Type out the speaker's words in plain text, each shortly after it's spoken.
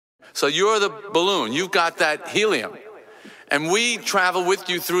So you're the balloon. You've got that helium. And we travel with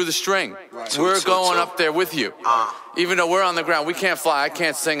you through the string. Right. We're going up there with you. Even though we're on the ground, we can't fly. I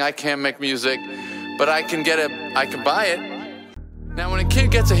can't sing. I can't make music. But I can buy it. Now, when a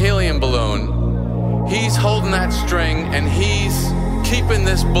kid gets a helium balloon, he's holding that string and he's keeping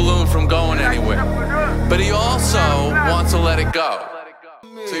this balloon from going anywhere. But he also wants to let it go.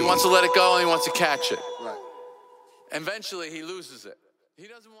 So he wants to let it go and he wants to catch it. Right. Eventually, he loses it. He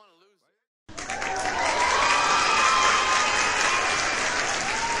doesn't want to lose it.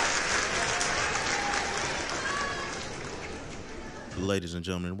 Ladies and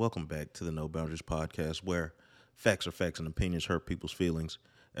gentlemen, welcome back to the No Boundaries Podcast, where facts are facts and opinions hurt people's feelings.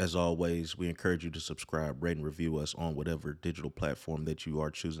 As always, we encourage you to subscribe, rate, and review us on whatever digital platform that you are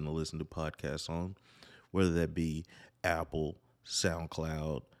choosing to listen to podcasts on, whether that be Apple,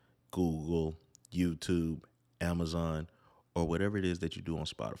 SoundCloud, Google, YouTube, Amazon, or whatever it is that you do on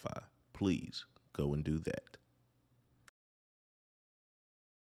Spotify. Please go and do that.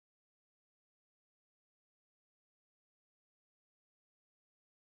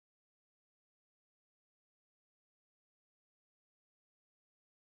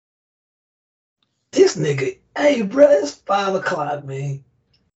 This nigga, hey, bro, it's 5 o'clock, man.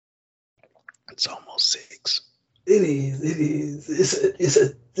 It's almost 6. It is.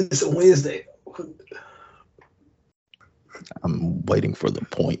 It's a Wednesday. I'm waiting for the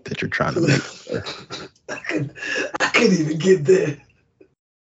point that you're trying to make. I couldn't even get there.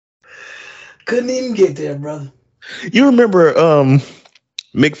 Couldn't even get there, brother. You remember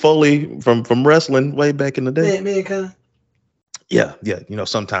Mick Foley from wrestling way back in the day? Mankind. Yeah. You know,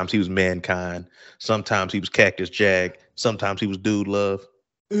 sometimes he was Mankind. Sometimes he was Cactus Jack. Sometimes he was Dude Love.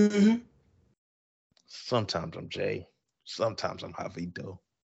 Mm-hmm. Sometimes I'm Jay. Sometimes I'm Javito.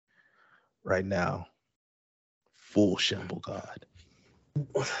 Right now, full Shamble God.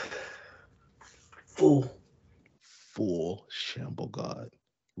 Full Shamble God.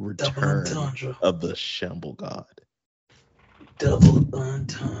 Return of the Shamble God. Double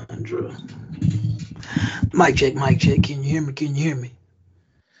entendre. Mic check. Can you hear me?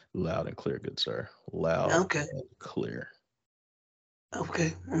 Loud and clear, good sir. Loud and clear.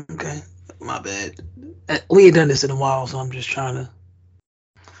 Okay. My bad. We ain't done this in a while, so I'm just trying to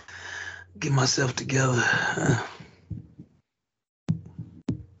get myself together.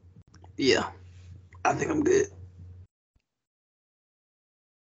 Yeah, I think I'm good.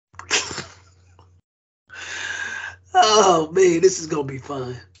 Oh, man, this is going to be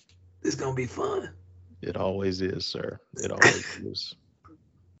fun. It always is, sir. It always is.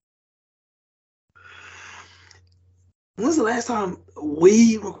 When's the last time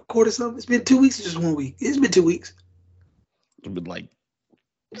we recorded something? It's been 2 weeks or just 1 week? It's been 2 weeks. It's been like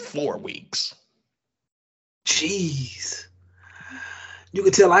 4 weeks. Jeez. You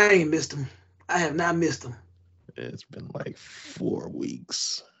can tell I ain't missed them. I have not missed them. It's been like 4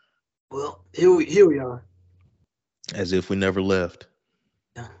 weeks. Well, here we are. As if we never left.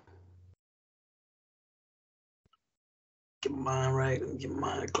 Yeah. Get my mind right and get my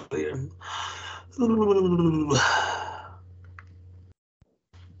mind clear.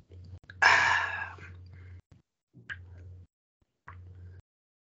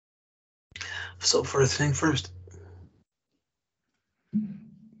 So first thing first.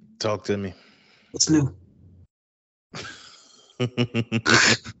 Talk to me. What's new?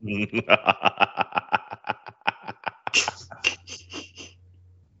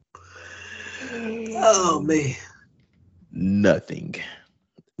 Oh, man. Nothing.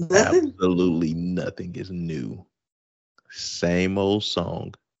 Absolutely nothing is new. Same old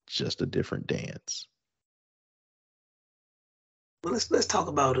song, just a different dance. Well, let's talk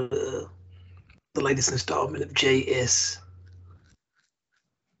about the latest installment of JS.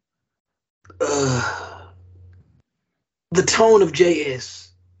 The tone of JS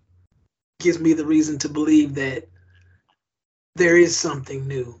gives me the reason to believe that there is something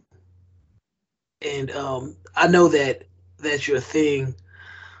new. And I know that that's your thing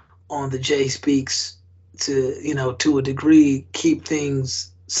on the J Speaks to a degree, keep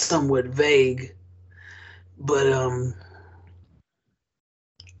things somewhat vague. But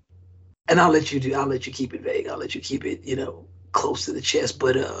and I'll let you keep it vague. I'll let you keep it, close to the chest.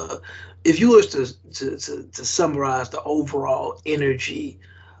 But if you were to summarize the overall energy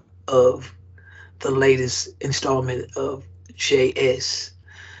of the latest installment of JS,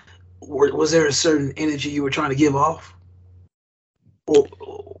 was there a certain energy you were trying to give off?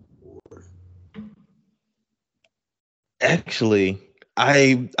 Actually,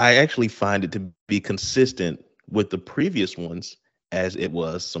 I actually find it to be consistent with the previous ones, as it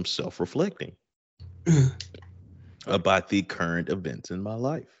was some self-reflecting about the current events in my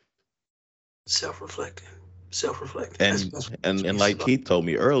life. Self-reflecting. And and like Keith told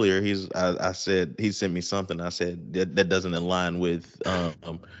me earlier, I said he sent me something. I said that doesn't align with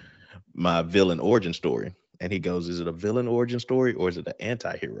my villain origin story. And he goes, "Is it a villain origin story or is it an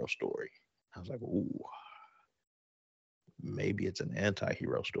anti-hero story?" I was like, "Ooh, maybe it's an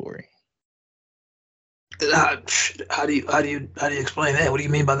anti-hero story." How do you explain that? What do you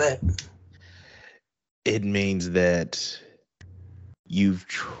mean by that? It means that you've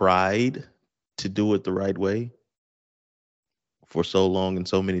tried to do it the right way for so long and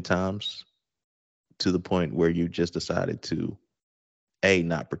so many times to the point where you just decided to A,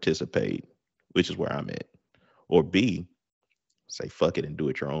 not participate, which is where I'm at, or B, say fuck it and do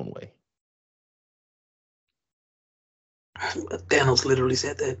it your own way. Thanos literally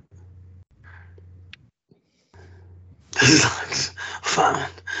said that. Fine,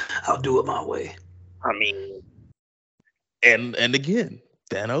 I'll do it my way. I mean, and again,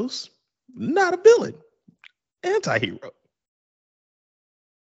 Thanos, not a villain, anti-hero.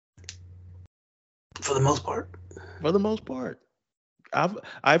 For the most part. For the most part.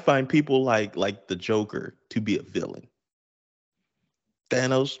 I find people like the Joker to be a villain.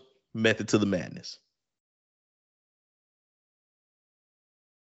 Thanos, method to the madness.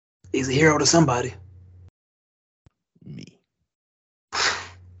 He's a hero to somebody. Me.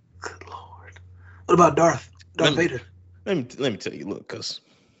 Good Lord. What about Darth Vader? Let me tell you, look, because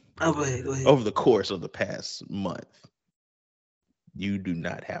go ahead. Over the course of the past month, you do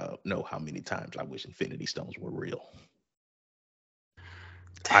not know how many times I wish Infinity Stones were real.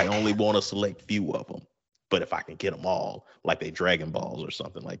 I only want to select few of them, but if I can get them all, like they Dragon Balls or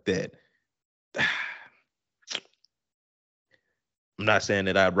something like that, I'm not saying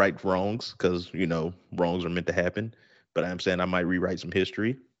that I'd right wrongs because wrongs are meant to happen, but I'm saying I might rewrite some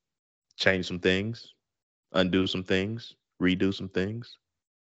history, change some things, undo some things, redo some things.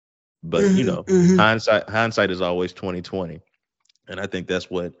 But hindsight is always 20/20. And I think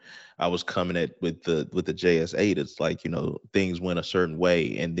that's what I was coming at with the JS8. It's like, things went a certain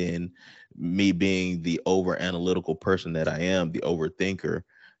way. And then me being the over analytical person that I am, the overthinker,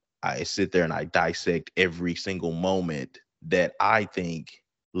 I sit there and I dissect every single moment that I think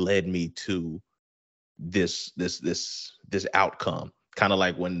led me to this outcome. Kind of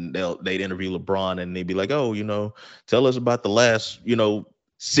like when they'd interview LeBron and they'd be like, "Oh, tell us about the last,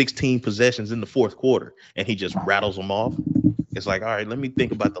 16 possessions in the fourth quarter," and he just rattles them off. It's like, all right, let me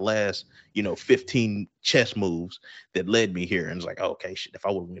think about the last, 15 chess moves that led me here. And it's like, oh, okay, shit, if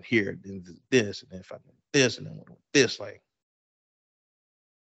I would have went here, then this, and then if I went this, and then went this, like.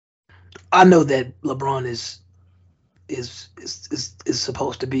 I know that LeBron is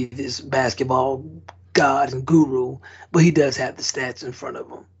supposed to be this basketball god and guru, but he does have the stats in front of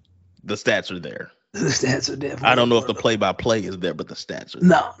him. The stats are there. The stats are definitely. I don't know if the play-by-play is there, but the stats are there.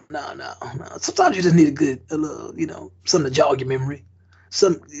 No. Sometimes you just need a little, something to jog your memory.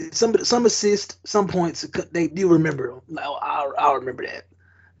 Some assist, some points. They do remember. Like, I'll remember that.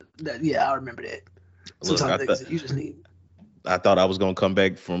 Yeah, I remember that. Sometimes you just need. I thought I was gonna come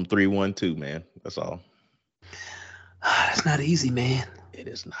back from 3-1-2, man. That's all. That's not easy, man. It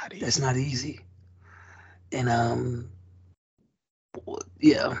is not easy. That's not easy. And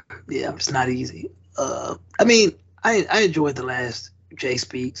yeah, it's not easy. I mean, I enjoyed the last Jay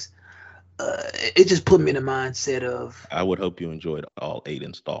Speaks. It just put me in the mindset of. I would hope you enjoyed all 8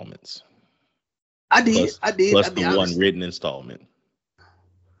 installments. I did. Plus the one written installment.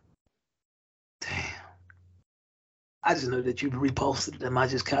 Damn. I just know that you reposted them. I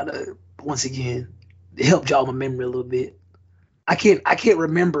just kind of, once again, it helped jog my memory a little bit. I can't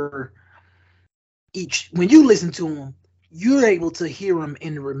remember each. When you listen to them, you're able to hear them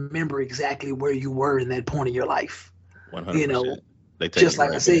and remember exactly where you were in that point of your life. 100%. Just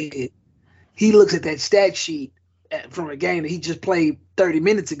like I said, he looks at that stat sheet from a game that he just played 30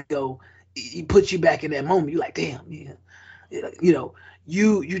 minutes ago. He puts you back in that moment. You're like, damn, yeah.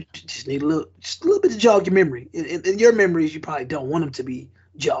 You just need a little bit to jog your memory. And your memories, you probably don't want them to be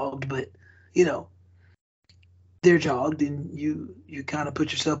jogged, but they're jogged, and you kind of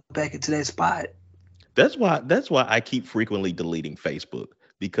put yourself back into that spot. That's why I keep frequently deleting Facebook,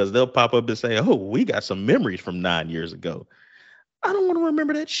 because they'll pop up and say, "Oh, we got some memories from 9 years ago." I don't want to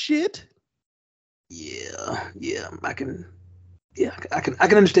remember that shit. Yeah, I can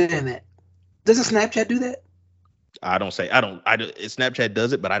understand that. Doesn't Snapchat do that? Snapchat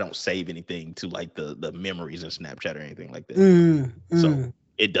does it, but I don't save anything to like the memories in Snapchat or anything like that. So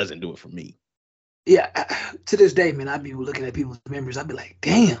it doesn't do it for me. Yeah, to this day, man, I'd be looking at people's memories. I'd be like,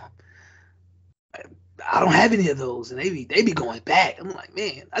 damn, I don't have any of those, and they be going back. I'm like,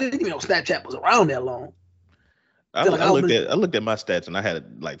 man, I didn't even know Snapchat was around that long. I, feel like I I looked was, at I looked at my stats and I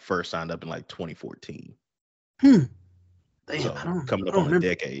had like first signed up in like 2014. hmm, damn, So coming I up don't on a remember.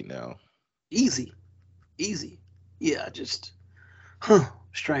 decade now. Easy, easy. Yeah, just, huh,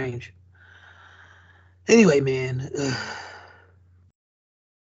 strange. Anyway, man,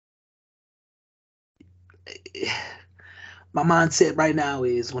 my mindset right now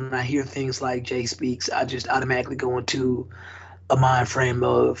is when I hear things like Jay speaks, I just automatically go into a mind frame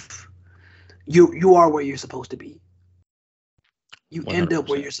of you are where you're supposed to be. You end up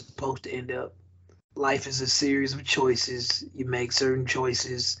where 100%. you're supposed to end up. Life is a series of choices. You make certain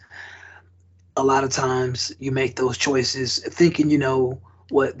choices. A lot of times you make those choices thinking you know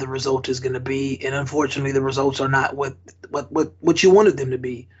what the result is going to be, and unfortunately the results are not what you wanted them to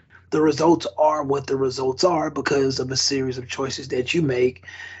be. The results are what the results are because of a series of choices that you make,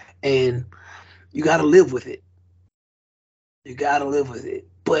 and you got to live with it. You got to live with it.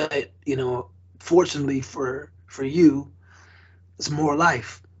 But fortunately for you, it's more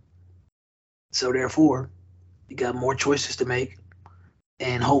life. So therefore, you got more choices to make,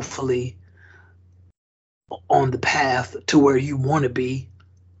 and hopefully on the path to where you want to be,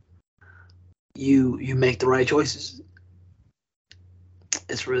 you make the right choices.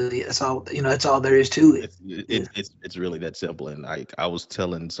 It's really that's all that's all there is to it. Yeah. It's really that simple. And I was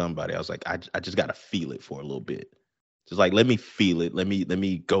telling somebody, I was like, I just gotta feel it for a little bit. Just like let me feel it. Let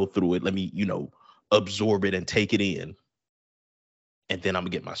me go through it. Let me, absorb it and take it in. And then I'm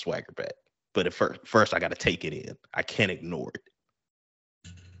gonna get my swagger back. But at first I gotta take it in. I can't ignore it.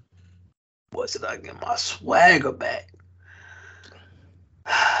 What's it? I get my swagger back.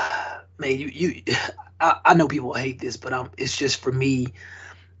 Man, I know people hate this, but it's just for me.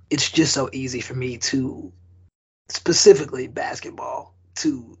 It's just so easy for me to specifically basketball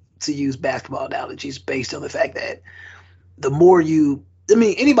to use basketball analogies based on the fact that the more you, I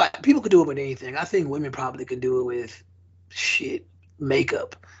mean, anybody, people could do it with anything. I think women probably could do it with shit,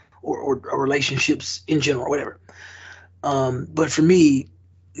 makeup, or relationships in general, or whatever. But for me,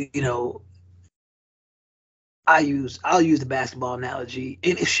 you know, I'll use the basketball analogy,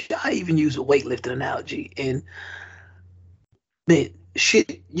 and I even use a weightlifting analogy. And man,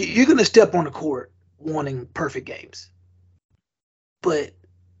 shit, you're gonna step on the court wanting perfect games, but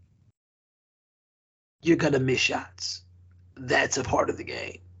you're gonna miss shots. That's a part of the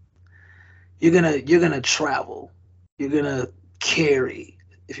game. You're gonna travel. You're gonna carry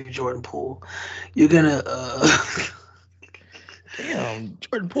if you're Jordan Poole. You're gonna Damn,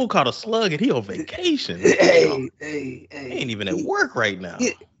 Jordan Poole caught a slug and he on vacation. Damn. He ain't hey. even at work right now.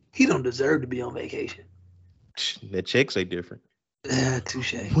 He he don't deserve to be on vacation. That checks ain't different.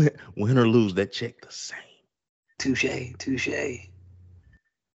 Touche, Win or lose, that check the same. touche.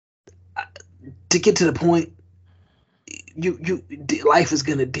 To get to the point, life is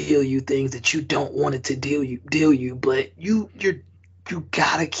gonna deal you things that you don't want it to deal you, but you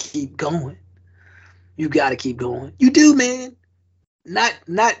gotta keep going. You gotta keep going. You do, man. Not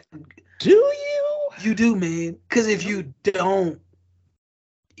Do you? you do, man. Because if you don't,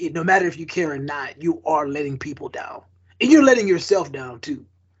 no matter if you care or not, you are letting people down, and you're letting yourself down too.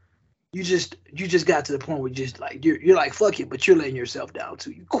 You just got to the point where just like you're like fuck it, but you're letting yourself down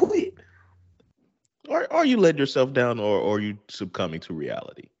too. You quit. Or you let yourself down, or you succumbing to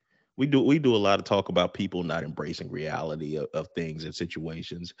reality. We do a lot of talk about people not embracing reality of things and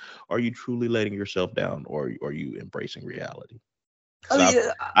situations. Are you truly letting yourself down, or are you embracing reality? Oh So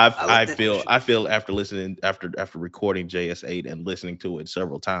yeah, I like I that feel question. I feel after listening after recording JS8 and listening to it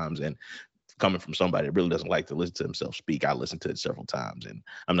several times, and coming from somebody that really doesn't like to listen to himself speak, I listened to it several times, and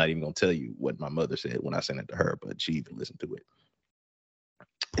I'm not even gonna tell you what my mother said when I sent it to her, but she even listened to it.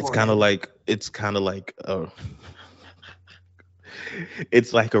 It's Poor kind of lady. like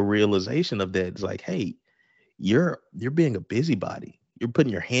it's like a realization of that. It's like, hey, you're being a busybody. You're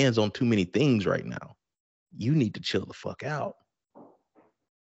putting your hands on too many things right now. You need to chill the fuck out.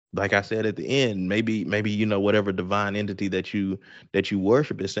 Like I said at the end, maybe whatever divine entity that you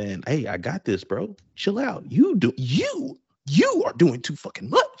worship is saying, "Hey, I got this, bro. Chill out. You are doing too fucking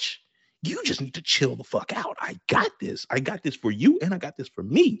much. You just need to chill the fuck out. I got this. I got this for you, and I got this for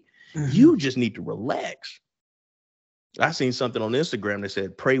me. Hmm. You just need to relax." I seen something on Instagram that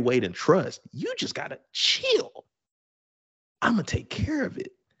said, "Pray, wait, and trust." You just gotta chill. I'm gonna take care of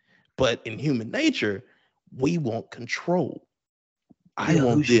it. But in human nature, we want control. The I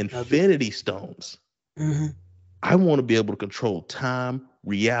want the illusion of it. infinity stones. Hmm. I want to be able to control time,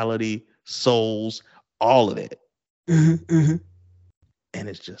 reality, souls, all of that. Hmm. And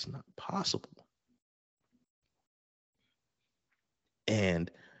it's just not possible. And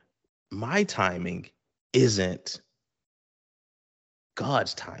my timing isn't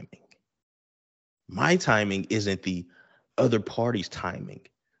God's timing. My timing isn't the other party's timing.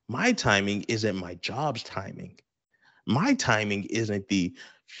 My timing isn't my job's timing. My timing isn't the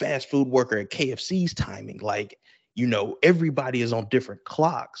fast food worker at KFC's timing. Like, everybody is on different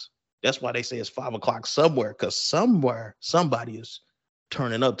clocks. That's why they say it's 5 o'clock somewhere, because somewhere somebody is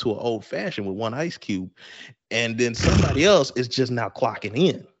turning up to an old fashioned with one ice cube, and then somebody else is just now clocking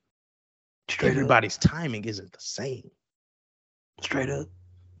in. Everybody's timing isn't the same. Straight up.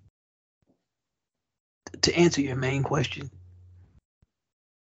 To answer your main question,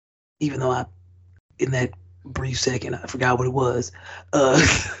 even though in that brief second, I forgot what it was.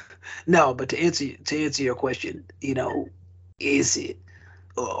 No, but to answer your question, is it,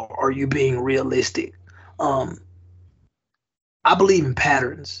 or are you being realistic? I believe in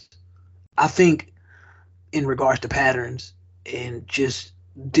patterns. I think in regards to patterns and just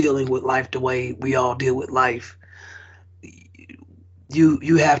dealing with life the way we all deal with life, you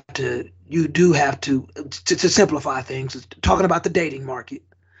do have to simplify things. Talking about the dating market,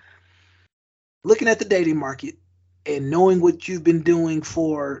 looking at the dating market and knowing what you've been doing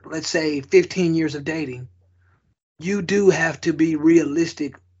for, let's say, 15 years of dating, you do have to be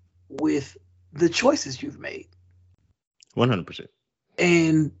realistic with the choices you've made. 100%.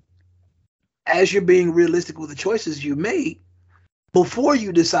 And as you're being realistic with the choices you made, before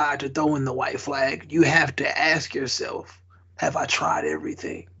you decide to throw in the white flag, you have to ask yourself, have I tried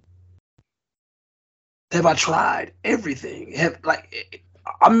everything? Have I tried everything?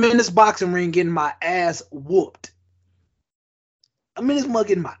 I'm in this boxing ring getting my ass whooped. I'm in this mug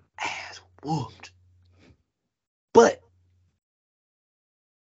getting my ass whooped. But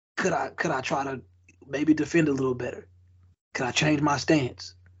could I try to maybe defend a little better? Could I change my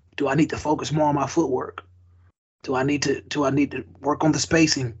stance? Do I need to focus more on my footwork? Do I need to work on the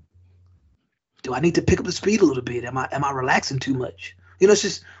spacing? Do I need to pick up the speed a little bit? Am I relaxing too much? It's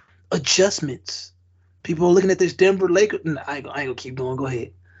just adjustments. People are looking at this Denver Lakers. No, I ain't gonna keep going. Go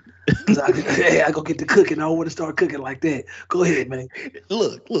ahead. I go get to cooking. I don't want to start cooking like that. Go ahead, man.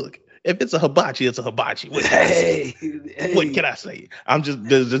 Look. If it's a hibachi, it's a hibachi. What can I say? I'm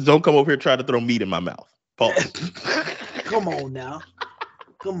just don't come over here trying to throw meat in my mouth. Pause. Come on now.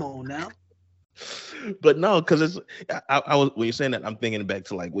 But no, because I was, when you're saying that, I'm thinking back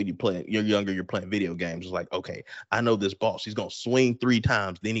to like when you're younger, you're playing video games. It's like, okay, I know this boss, he's gonna swing 3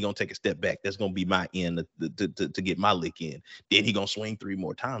 times, then he's gonna take a step back. That's gonna be my end to get my lick in. Then he's gonna swing 3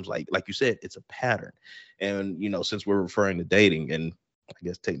 more times. Like you said, it's a pattern. And since we're referring to dating, and I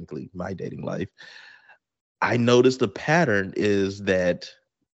guess technically my dating life, I noticed the pattern is that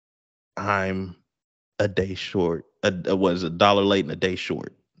I'm a day short. Was $1 late and a day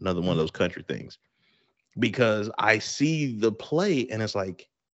short. Another one of those country things. Because I see the play and it's like,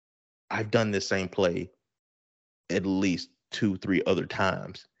 I've done this same play at least 2-3 other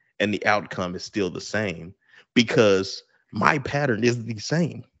times, and the outcome is still the same because my pattern is the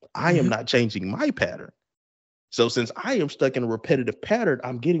same. I am not changing my pattern. So since I am stuck in a repetitive pattern,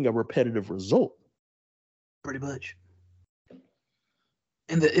 I'm getting a repetitive result. Pretty much.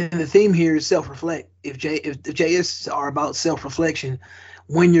 And the theme here is self-reflect. If JS are about self-reflection,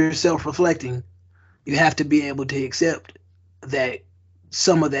 when you're self-reflecting, you have to be able to accept that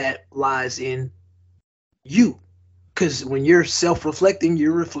some of that lies in you. Because when you're self-reflecting,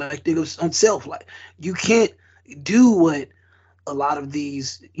 you're reflecting on self. Like, you can't do what a lot of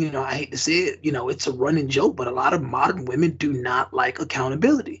these, I hate to say it, it's a running joke, but a lot of modern women do not like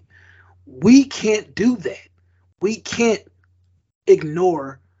accountability. We can't do that. We can't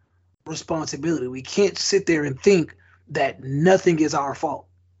ignore responsibility. We can't sit there and think that nothing is our fault.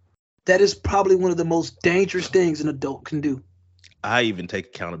 That is probably one of the most dangerous things an adult can do. I even take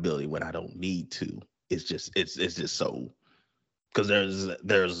accountability when I don't need to. It's just so, because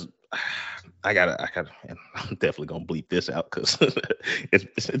there's I gotta I'm definitely gonna bleep this out because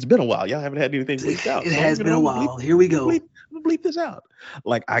it's been a while. Y'all haven't had anything bleeped out. It has been a while. Here we go. Bleep this out.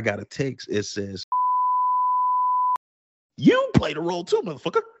 Like, I got a text. It says, "You played a role too,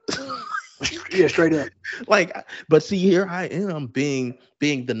 motherfucker." Yeah, straight up. Like, but see, here I am being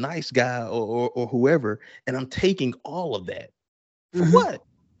the nice guy or whoever, and I'm taking all of that for what?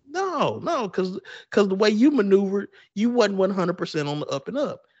 No, because the way you maneuvered, you wasn't 100% on the up and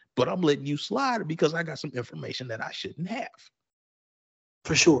up. But I'm letting you slide because I got some information that I shouldn't have.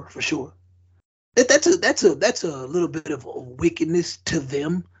 For sure. That's a little bit of a wickedness to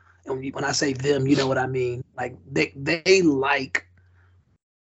them. And when I say them, you know what I mean. Like, they like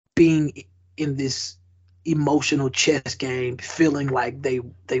being in this emotional chess game, feeling like they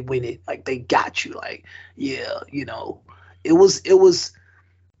win it, like they got you. Like, yeah, it was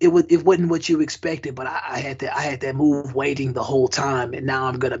it wasn't what you expected, but I had that move waiting the whole time, and now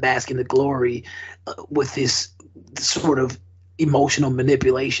I'm gonna bask in the glory with this sort of emotional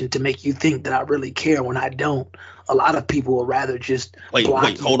manipulation to make you think that I really care when I don't. A lot of people will rather just wait,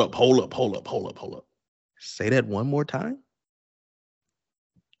 block you. hold up. Say that one more time.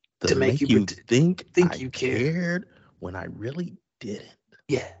 To make you think you care. cared when I really didn't.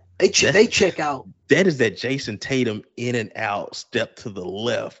 Yeah, they check out. That is that Jason Tatum in and out, step to the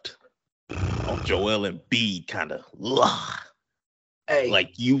left on Joel Embiid kind of. Hey,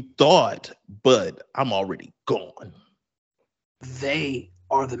 like you thought, but I'm already gone. They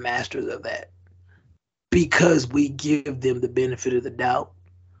are the masters of that because we give them the benefit of the doubt.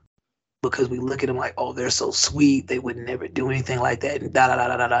 Because we look at them like, oh, they're so sweet, they would never do anything like that, and da da da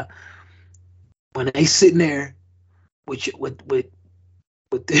da da da. When they sitting there with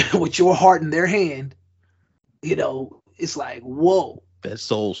your heart in their hand, it's like, whoa. That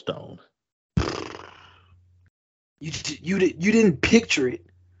soul stone. You didn't picture it,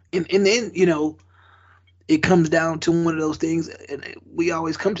 and then it comes down to one of those things, and we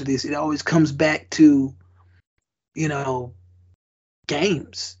always come to this. It always comes back to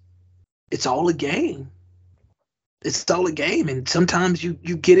games. It's all a game. And sometimes you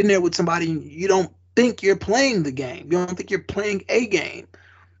get in there with somebody and you don't think you're playing the game. You don't think you're playing a game,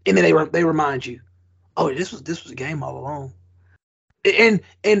 and then they remind you, oh, this was a game all along. And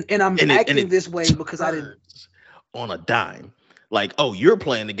I'm acting this way because I didn't. On a dime, like, oh, you're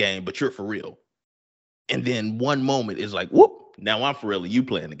playing the game, but you're for real. And then one moment is like, whoop, now I'm for real. You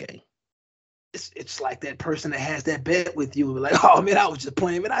playing the game. It's like that person that has that bet with you, like, oh man, I was just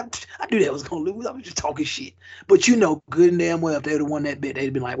playing, man. I knew that I was gonna lose. I was just talking shit. But good and damn well, if they'd have won that bet, they'd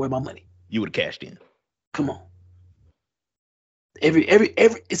have been like, where's my money? You would have cashed in. Come on.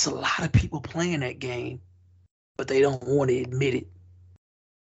 It's a lot of people playing that game, but they don't want to admit it.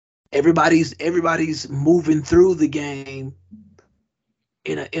 Everybody's moving through the game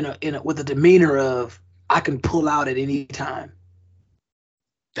in a with a demeanor of, I can pull out at any time.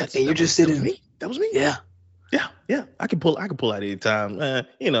 You're just sitting. That was me. Yeah. I can pull out any time.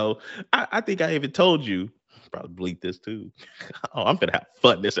 I think I even told you. Probably bleep this too. Oh, I'm gonna have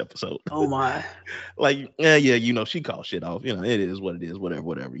fun this episode. Oh my. Like, she called shit off. It is what it is.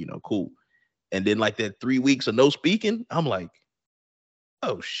 Whatever. Cool. And then like that 3 weeks of no speaking, I'm like,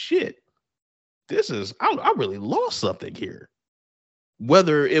 oh shit. I really lost something here.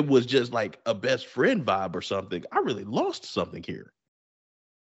 Whether it was just like a best friend vibe or something, I really lost something here.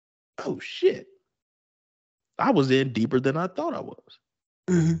 Oh shit. I was in deeper than I thought I was.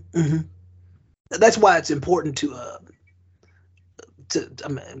 Mm-hmm. That's why it's important to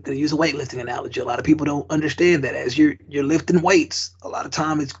I'm going to use a weightlifting analogy. A lot of people don't understand that as you're lifting weights, a lot of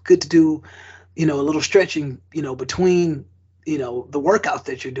time it's good to do, a little stretching, between, the workouts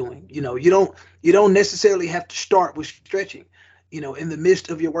that you're doing. You don't necessarily have to start with stretching. In the midst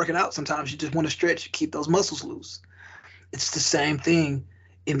of your working out, sometimes you just want to stretch, keep those muscles loose. It's the same thing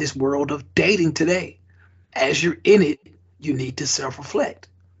in this world of dating today. As you're in it, you need to self-reflect.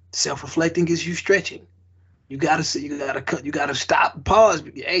 Self-reflecting is you stretching. You gotta stop and pause.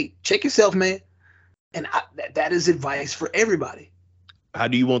 Hey, check yourself, man. And that is advice for everybody. How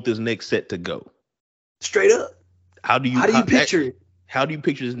do you want this next set to go? Straight up. How do you picture it? How do you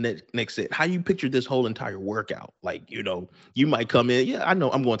picture this next set? How do you picture this whole entire workout? Like, you might come in. Yeah, I know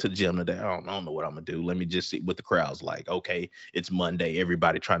I'm going to the gym today. I don't know what I'm gonna do. Let me just see what the crowd's like. Okay, it's Monday.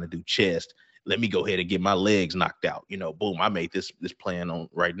 Everybody trying to do chest. Let me go ahead and get my legs knocked out. Boom. I made this plan on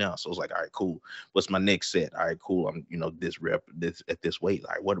right now. So it's like, all right, cool. What's my next set? All right, cool. I'm, this rep this at this weight.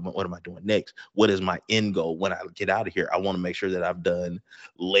 All right, what am I doing next? What is my end goal when I get out of here? I want to make sure that I've done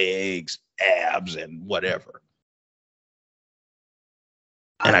legs, abs, and whatever.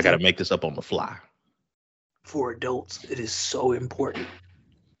 And I got to make this up on the fly. For adults, it is so important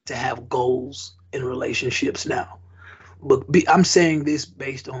to have goals in relationships now. But I'm saying this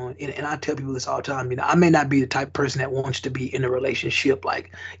based on, and I tell people this all the time, I may not be the type of person that wants to be in a relationship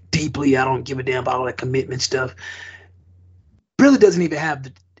like deeply. I don't give a damn about all that commitment stuff. Really doesn't even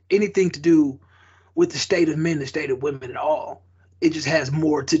have anything to do with the state of men, the state of women at all. It just has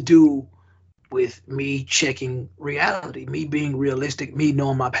more to do with me checking reality, me being realistic, me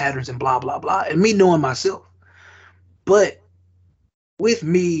knowing my patterns and blah, blah, blah, and me knowing myself. But with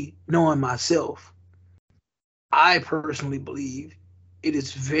me knowing myself, I personally believe it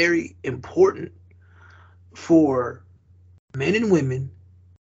is very important for men and women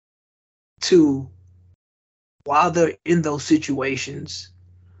to, while they're in those situations,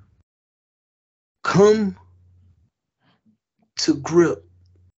 come to grip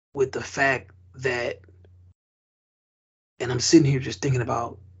with the fact that, and I'm sitting here just thinking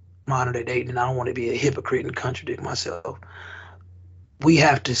about modern day dating, and I don't want to be a hypocrite and contradict myself. We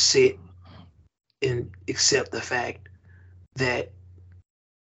have to sit and accept the fact that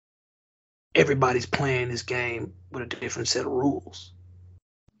everybody's playing this game with a different set of rules.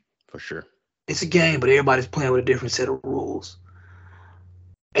 For sure. It's a game, but everybody's playing with a different set of rules.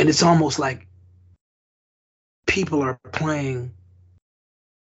 And it's almost like people are playing.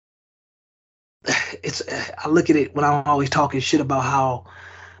 I look at it when I'm always talking shit about how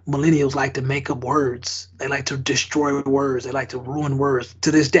millennials like to make up words. They like to destroy words. They like to ruin words.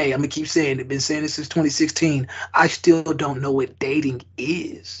 To this day, I'm gonna keep saying it. Been saying this since 2016. I still don't know what dating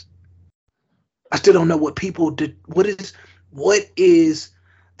is. I still don't know what people did. What is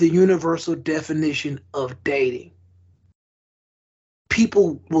the universal definition of dating?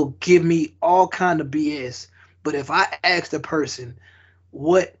 People will give me all kind of BS, but if I ask the person,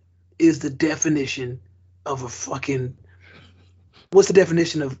 what is the definition of what's the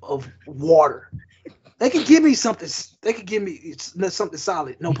definition of water? They can give me something. They can give me something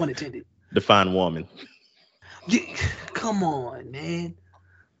solid. No pun intended. Define woman. Come on, man.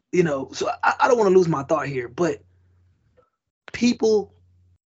 So I don't want to lose my thought here, but people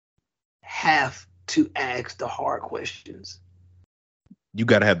have to ask the hard questions. You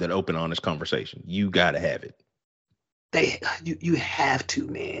got to have that open, honest conversation. You got to have it. You have to,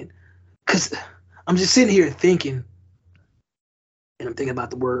 man. Because I'm just sitting here thinking, and I'm thinking about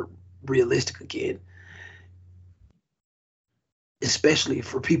the word realistic again, especially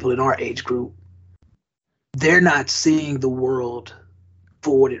for people in our age group. They're not seeing the world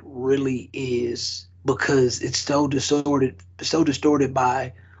for what it really is because it's so distorted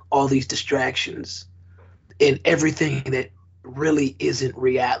by all these distractions and everything that really isn't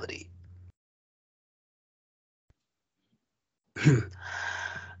reality.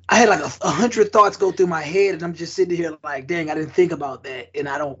 I had like 100 thoughts go through my head, and I'm just sitting here like, dang, I didn't think about that, and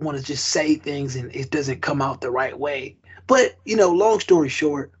I don't want to just say things and it doesn't come out the right way. But long story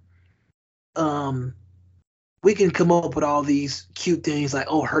short, we can come up with all these cute things like,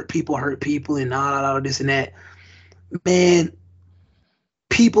 oh, hurt people, and all this and that. Man,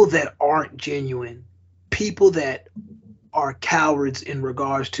 people that aren't genuine, people that are cowards in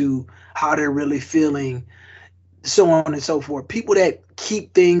regards to how they're really feeling, so on and so forth. People that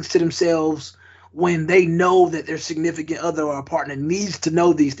keep things to themselves when they know that their significant other or partner needs to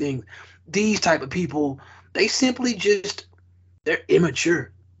know these things. These type of people, they simply they're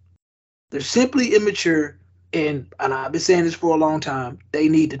immature. They're simply immature. And I've been saying this for a long time. They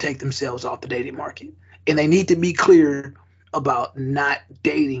need to take themselves off the dating market. And they need to be clear about not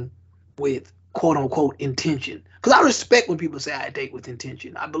dating with quote unquote intention. Because I respect when people say I date with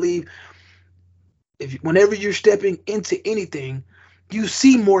intention. I believe whenever you're stepping into anything, you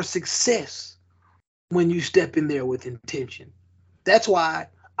see more success when you step in there with intention. That's why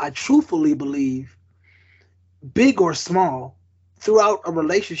I truthfully believe, big or small, throughout a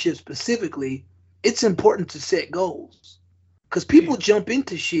relationship specifically, it's important to set goals. Because people jump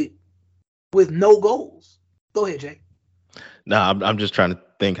into shit with no goals. Go ahead, Jay. No, I'm just trying to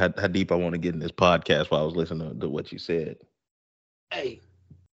think how deep I want to get in this podcast while I was listening to what you said. Hey,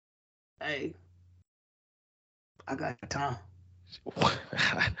 I got time.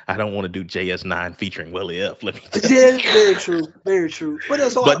 I don't want to do JS9 featuring Welly F. Let me yeah, very true.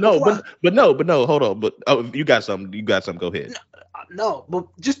 But no, hold on. But you got something. Go ahead. No, but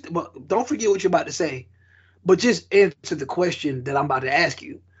don't forget what you're about to say. But just answer the question that I'm about to ask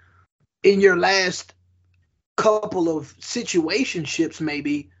you. In your last couple of situationships,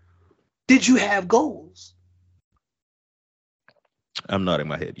 maybe, did you have goals? I'm nodding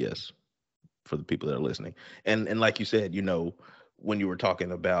my head, yes, for the people that are listening. And like you said, when you were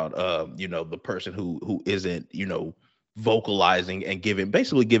talking about the person who isn't, vocalizing and giving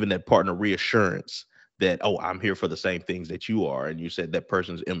that partner reassurance that, oh, I'm here for the same things that you are. And you said that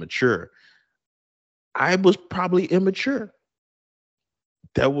person's immature. I was probably immature.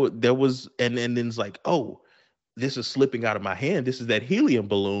 There was, and then it's like, oh, this is slipping out of my hand. This is that helium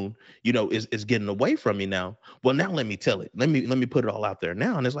balloon, is getting away from me now. Well, now let me tell it. Let me put it all out there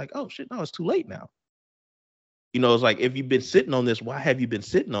now. And it's like, oh shit, no, it's too late now. It's like, if you've been sitting on this, why have you been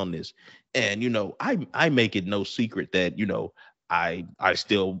sitting on this? And, I make it no secret that, I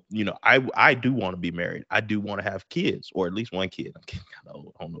still, I do want to be married. I do want to have kids, or at least one kid. I'm getting kind of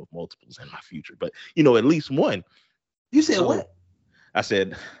old. I don't know if multiples in my future, but at least one. You said what? I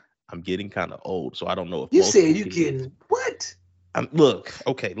said, I'm getting kind of old, so I don't know if you said you getting what? Look.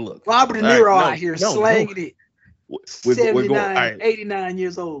 Robert De Niro out here slanging it. We're 79, going, right. 89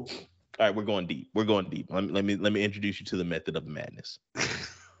 years old. All right, we're going deep. Let me introduce you to the method of madness.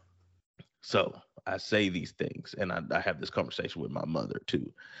 So I say these things, and I have this conversation with my mother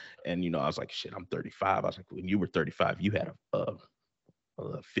too. And I was like, shit, I'm 35. I was like, when you were 35, you had a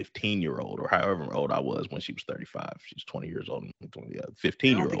 15-year-old, or however old I was when she was 35. She's 20 years old. 15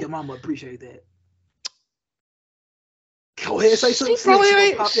 I don't year think your old. mama appreciate that. Go ahead, say something.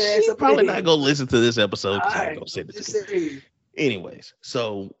 She probably not gonna listen to this episode because I ain't gonna send it to her. Anyways,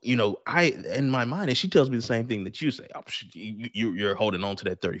 so I in my mind, and she tells me the same thing that you say. Oh, you're holding on to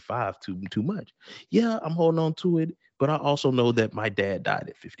that 35 too much. Yeah, I'm holding on to it, but I also know that my dad died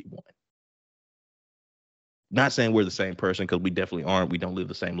at 51. Not saying we're the same person, because we definitely aren't. We don't live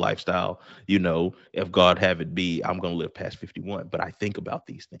the same lifestyle. If God have it be, I'm gonna live past 51. But I think about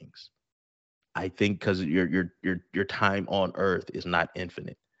these things. I think because your time on earth is not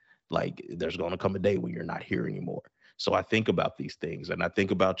infinite. Like, there's gonna come a day when you're not here anymore. So I think about these things, and I think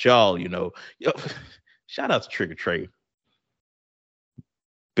about y'all. Shout out to Trigger Trey,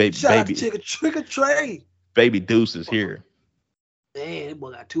 baby. Trigger Trey. Baby Deuce is here. Man, that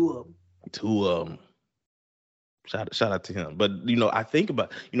boy got two of them. Two of them. Shout out to him. But I think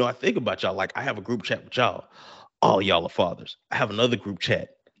about y'all. Like, I have a group chat with y'all. All y'all are fathers. I have another group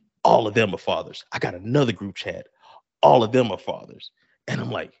chat. All of them are fathers. I got another group chat. All of them are fathers. And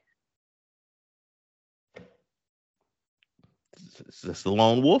I'm like, it's the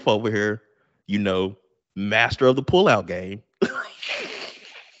lone wolf over here, master of the pullout game.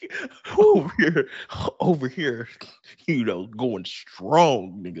 over here, going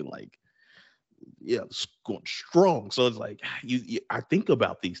strong, nigga. Like, yeah, going strong. So it's like, I think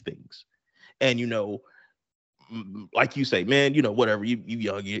about these things, and like you say, man, whatever, you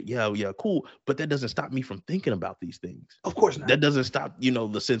young, yeah, cool. But that doesn't stop me from thinking about these things. Of course not. That doesn't stop,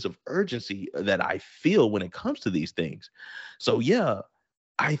 the sense of urgency that I feel when it comes to these things. So yeah,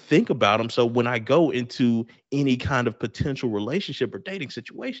 I think about them. So when I go into any kind of potential relationship or dating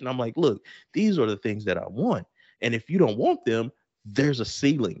situation, I'm like, look, these are the things that I want. And if you don't want them, there's a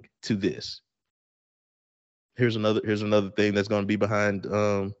ceiling to this. Here's another thing that's going to be behind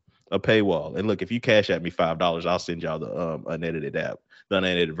a paywall. And look, if you cash at me $5, I'll send y'all the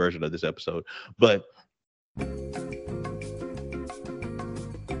unedited version of this episode. But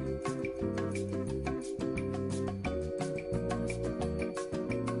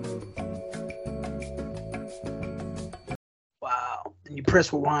wow. And you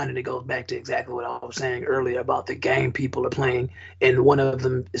press rewind, and it goes back to exactly what I was saying earlier about the game people are playing. And one of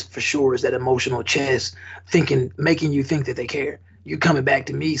them is for sure is that emotional chess, making you think that they care. You coming back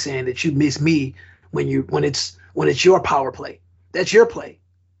to me saying that you miss me when it's your power play. That's your play.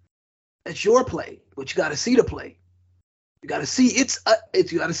 That's your play. But you got to see the play. You got to see it's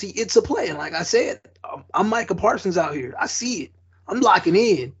a play. And like I said, I'm Micah Parsons out here. I see it. I'm locking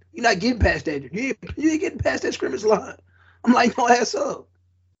in. You're not getting past that. You ain't getting past that scrimmage line. I'm like, no ass up.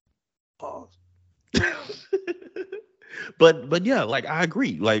 Pause. But yeah, like, I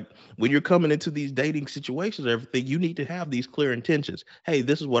agree. Like, when you're coming into these dating situations, everything, you need to have these clear intentions. Hey,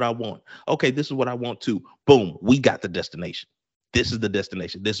 this is what I want. Okay, this is what I want too. Boom, we got the destination. This is the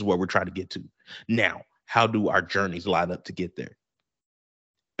destination. This is where we're trying to get to. Now, how do our journeys line up to get there?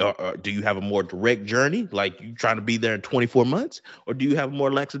 Do you have a more direct journey, like you trying to be there in 24 months, or do you have a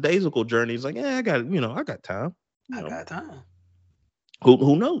more lackadaisical journey? It's like, yeah, I got time. I got time.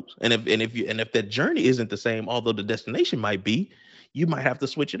 Who knows? And if that journey isn't the same, although the destination might be, you might have to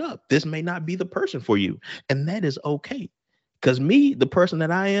switch it up. This may not be the person for you, and that is okay. Because me, the person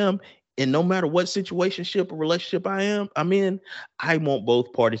that I am, and no matter what situationship or relationship I'm in, I want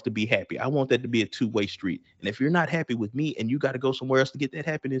both parties to be happy. I want that to be a two-way street. And if you're not happy with me and you got to go somewhere else to get that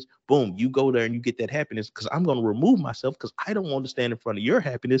happiness, boom, you go there and you get that happiness, because I'm going to remove myself, because I don't want to stand in front of your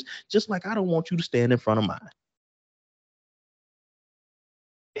happiness, just like I don't want you to stand in front of mine.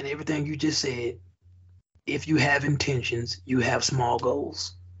 And everything you just said, if you have intentions, you have small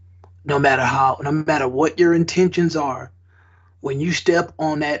goals. No matter what your intentions are, when you step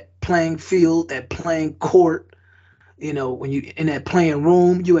on that playing field, that playing court, when you in that playing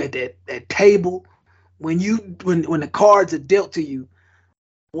room, you at that table, when the cards are dealt to you,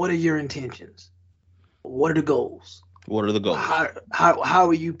 what are your intentions? What are the goals? What are the goals? How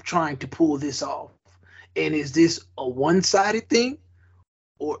are you trying to pull this off? And is this a one-sided thing?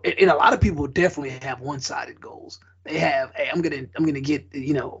 And a lot of people definitely have one-sided goals. They have, hey, I'm gonna get,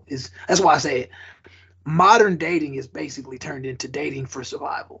 that's why I say it. Modern dating is basically turned into dating for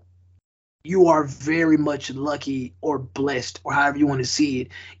survival. You are very much lucky or blessed, or however you want to see it,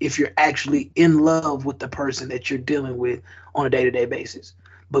 if you're actually in love with the person that you're dealing with on a day-to-day basis,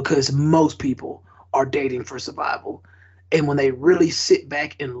 because most people are dating for survival. And when they really sit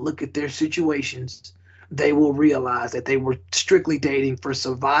back and look at their situations, they will realize that they were strictly dating for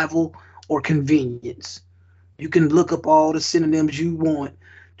survival or convenience. You can look up all the synonyms you want.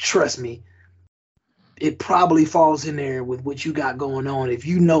 Trust me, it probably falls in there with what you got going on. If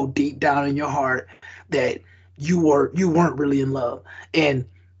you know deep down in your heart that you weren't really in love. And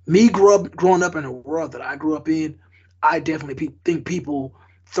me growing up in a world that I grew up in, I definitely think people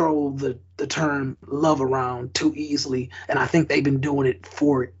throw the term love around too easily, and I think they've been doing it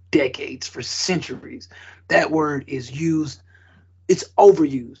for decades, for centuries. That word is used, it's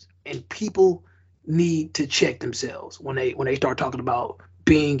overused, and people need to check themselves when they start talking about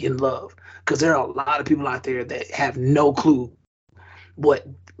being in love, because there are a lot of people out there that have no clue what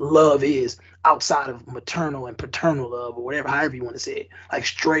love is outside of maternal and paternal love, or whatever, however you want to say it. Like,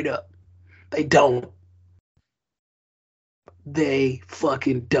 straight up, they don't. They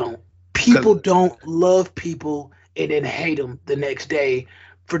fucking don't. People don't love people and then hate them the next day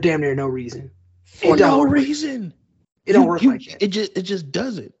for damn near no reason. For no reason. It don't work like that. It just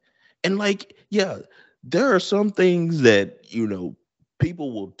doesn't. And like, yeah, there are some things that, you know,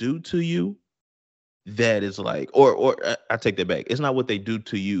 people will do to you that is like, or I take that back. It's not what they do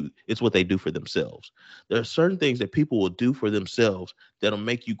to you, it's what they do for themselves. There are certain things that people will do for themselves that'll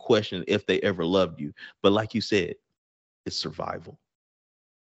make you question if they ever loved you. But like you said, it's survival.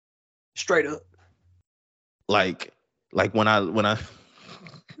 Straight up. Like when I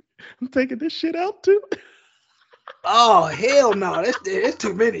I'm taking this shit out too. Oh, hell no. That's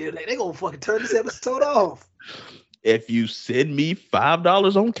too many. They gonna fucking turn this episode off. If you send me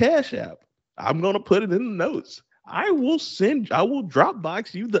 $5 on Cashapp, I'm gonna put it in the notes. I will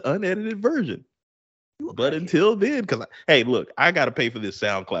Dropbox you the unedited version. But until then, because hey, look, I gotta pay for this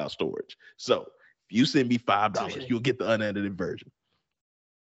SoundCloud storage. So if you send me $5, you'll get the unedited version.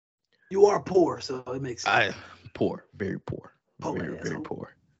 You are poor, so it makes sense. Poor, very poor. Very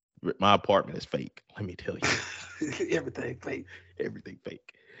poor. My apartment is fake, let me tell you. Everything fake. Everything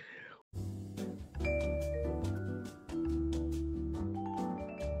fake.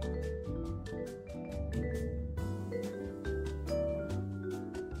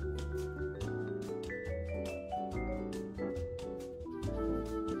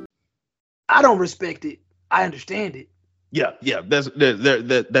 I don't respect it. I understand it. Yeah, that's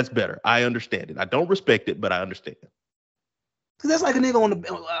better. I understand it. I don't respect it, but I understand it. Cause that's like a nigga on the.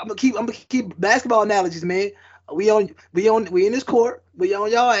 I'm gonna keep basketball analogies, man. We in this court. We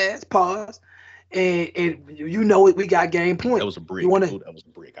on y'all ass. Pause. And you know it. We got game point. That was a brick. That was a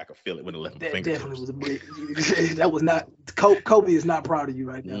brick. I could feel it when it left my fingertips. Definitely was a brick. That was not. Kobe is not proud of you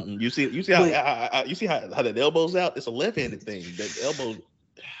right now. Mm-hmm. You see how that elbow's out. It's a left-handed thing. That elbow.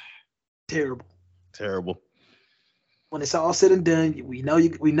 Terrible. When it's all said and done, we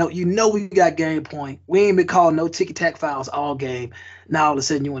know we got game point. We ain't been calling no ticky-tack fouls all game. Now all of a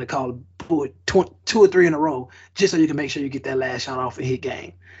sudden you want to call two or three in a row just so you can make sure you get that last shot off and hit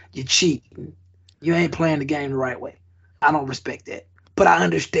game. You're cheating. You ain't playing the game the right way. I don't respect that, but I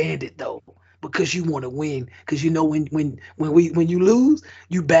understand it though, because you want to win. Because you know when you lose,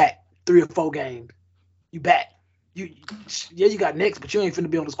 you back 3 or 4 games. You back. You got next, but you ain't finna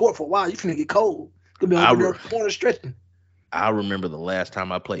be on the court for a while. You finna get cold. Gonna be on the corner stretching. I remember the last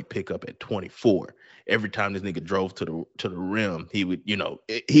time I played pickup at 24. Every time this nigga drove to the rim, he would,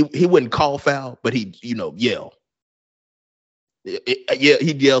 he wouldn't call foul, but he'd, yell.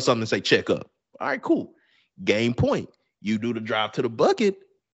 He'd yell something and say, check up. All right, cool. Game point. You do the drive to the bucket.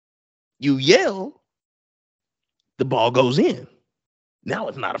 You yell. The ball goes in. Now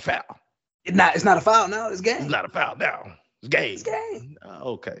it's not a foul. It's not a foul now. It's game. It's not a foul now. It's game. It's game.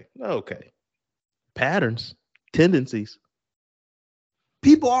 Okay. Patterns, tendencies.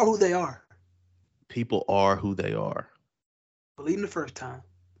 People are who they are. People are who they are. Believe them the first time.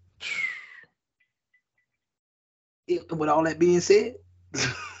 With all that being said,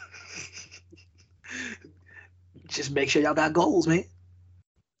 just make sure y'all got goals, man.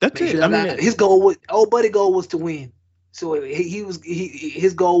 That's it. Sure his goal was goal was to win. So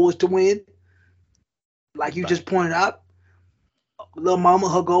his goal was to win. Like you just pointed out, little mama,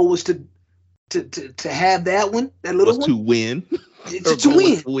 her goal was to have that one, that little one. To win.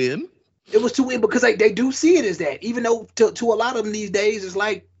 To win. It was to win because they do see it as that. Even though to a lot of them these days, it's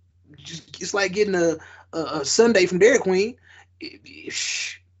like getting a sundae from Dairy Queen.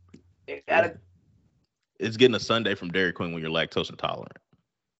 It's getting a sundae from Dairy Queen when you're lactose intolerant.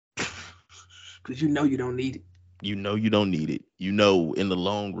 Because you know you don't need it. You know you don't need it. You know in the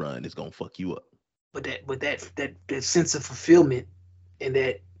long run it's gonna fuck you up. But that sense of fulfillment and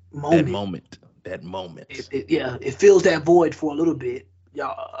that moment. It fills that void for a little bit,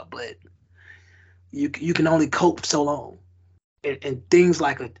 y'all. But you can only cope so long, and things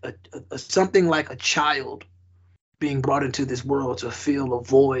like a something like a child being brought into this world to fill a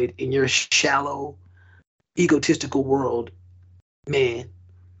void in your shallow, egotistical world, man,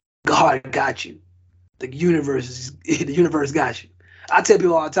 God got you. The universe got you. I tell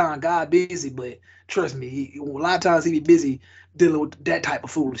people all the time, God busy, but trust me, a lot of times he be busy dealing with that type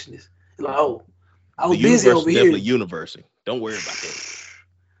of foolishness. Like, oh, I was busy over here. Definitely university. Don't worry about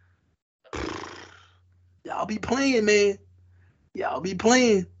that. Y'all be playing, man. Y'all be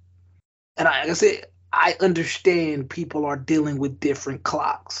playing. And like I said, I understand people are dealing with different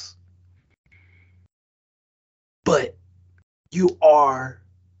clocks. But you are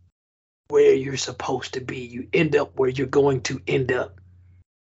where you're supposed to be. You end up where you're going to end up.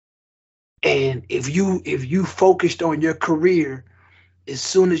 And if you focused on your career as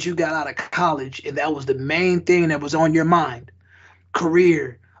soon as you got out of college, and that was the main thing that was on your mind,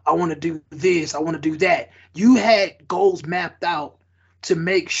 career, I want to do this, I want to do that. You had goals mapped out to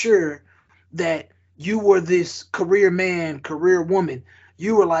make sure that you were this career man, career woman.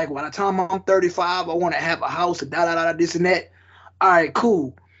 You were like, by the time I'm 35, I want to have a house and this and that. All right,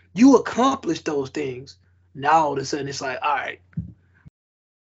 cool. You accomplished those things. Now all of a sudden it's like, all right,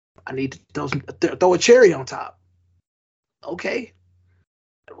 I need to throw a cherry on top. Okay.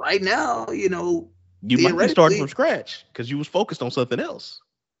 Right now, you might be starting from scratch because you was focused on something else.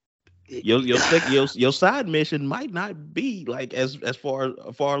 Your side mission might not be like as far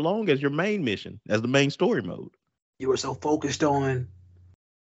along as your main mission, as the main story mode. You were so focused on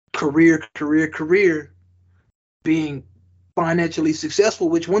career, being financially successful,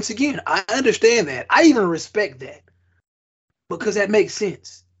 which once again, I understand that. I even respect that because that makes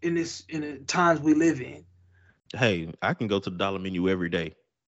sense in the times we live in. Hey, I can go to the dollar menu every day.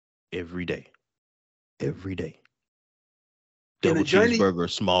 Double cheeseburger,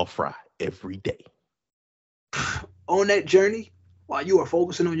 small fry every day. On that journey, while you are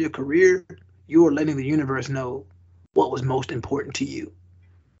focusing on your career, you are letting the universe know what was most important to you.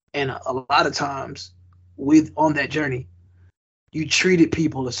 And a lot of times on that journey, you treated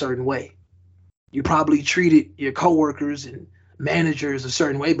people a certain way. You probably treated your coworkers and managers a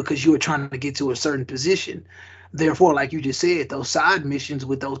certain way because you were trying to get to a certain position. Therefore, like you just said, those side missions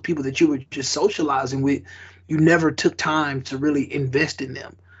with those people that you were just socializing with, you never took time to really invest in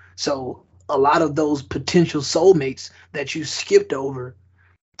them. So a lot of those potential soulmates that you skipped over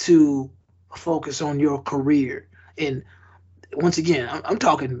to focus on your career. And once again, I'm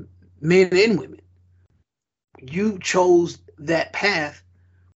talking men and women. You chose that path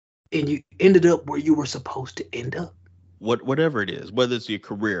and you ended up where you were supposed to end up. Whatever it is, whether it's your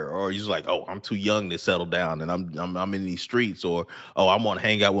career or you're like, oh, I'm too young to settle down and I'm in these streets, or oh, I want to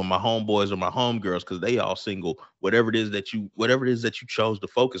hang out with my homeboys or my homegirls because they all single. Whatever it is that you chose to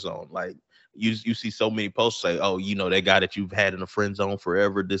focus on. Like you see so many posts say, oh, that guy that you've had in a friend zone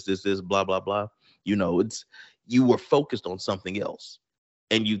forever, this, blah, blah, blah. You were focused on something else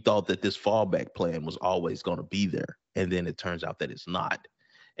and you thought that this fallback plan was always going to be there. And then it turns out that it's not.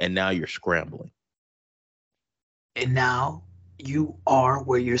 And now you're scrambling. And now you are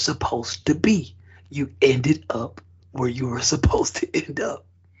where you're supposed to be. You ended up where you were supposed to end up.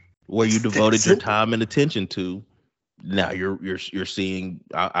 Where you devoted your time and attention to. Now you're seeing,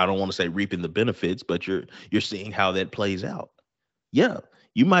 I don't want to say reaping the benefits, but you're seeing how that plays out. Yeah.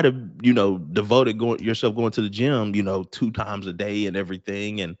 You might have, devoted yourself going to the gym, 2 times a day and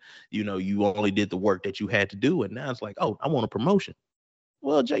everything. And, you only did the work that you had to do. And now it's like, oh, I want a promotion.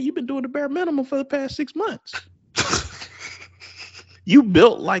 Well, Jay, you've been doing the bare minimum for the past 6 months. You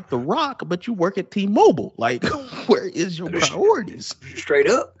built like The Rock, but you work at T-Mobile. Like, where is your priorities? Straight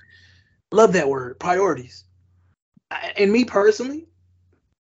up. Love that word, priorities. And me personally,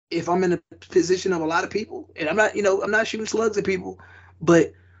 if I'm in a position of a lot of people, and I'm not shooting slugs at people,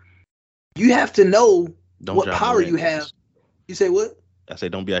 but you have to know what power you have. You say what? I say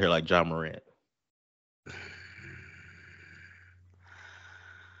don't be out here like John Morant.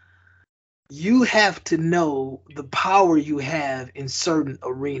 You have to know the power you have in certain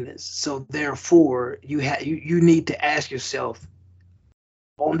arenas. So therefore, you need to ask yourself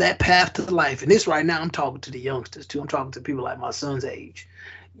on that path to life. And this right now, I'm talking to the youngsters too. I'm talking to people like my son's age.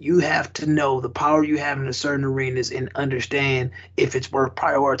 You have to know the power you have in a certain arenas and understand if it's worth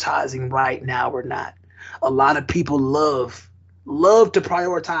prioritizing right now or not. A lot of people love to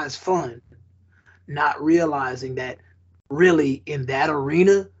prioritize fun, not realizing that really in that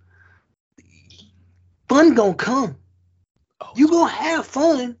arena, fun gonna come. You gonna have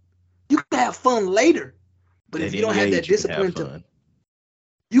fun. You can have fun later, but if you don't have that discipline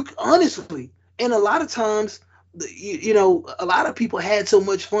you honestly, and a lot of times, a lot of people had so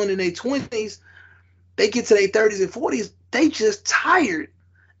much fun in their 20s, they get to their 30s and 40s, they just tired,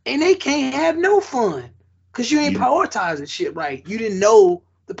 and they can't have no fun. Because you ain't prioritizing shit right. You didn't know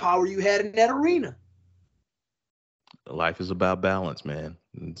the power you had in that arena. Life is about balance, man.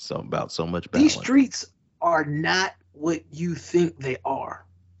 It's about so much balance. These streets are not what you think they are.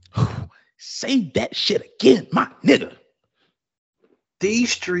 Say that shit again, my nigga.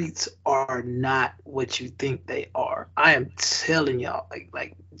 These streets are not what you think they are. I am telling y'all,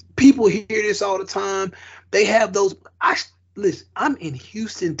 like people hear this all the time. They have those. Listen, I'm in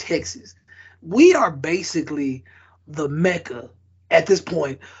Houston, Texas. We are basically the Mecca at this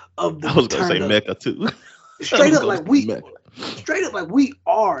point of the. I was gonna say Mecca too. Straight up, like we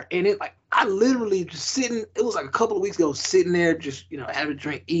are, and it like I literally just sitting. It was like a couple of weeks ago, sitting there, just having a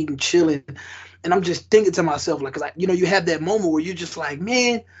drink, eating, chilling, and I'm just thinking to myself, like, cause you have that moment where you're just like,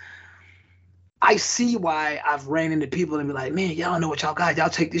 man, I see why I've ran into people and be like, man, y'all know what y'all got. Y'all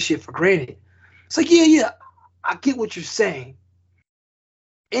take this shit for granted. It's like, yeah, I get what you're saying,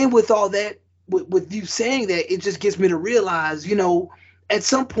 and with all that, with you saying that, it just gets me to realize, at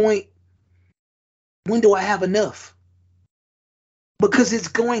some point, when do I have enough? Because it's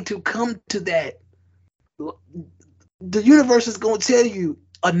going to come to that. The universe is going to tell you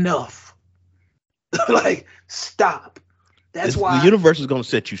enough. Like, stop. That's why the universe is going to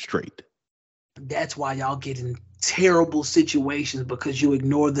set you straight. That's why y'all get in terrible situations, because you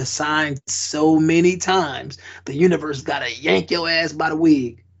ignore the signs so many times. The universe got to yank your ass by the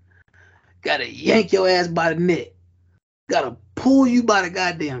wig. Got to yank your ass by the neck. Got to pull you by the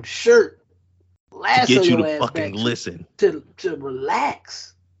goddamn shirt. To get you to fucking listen. To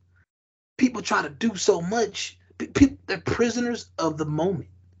relax. People try to do so much. They're prisoners of the moment.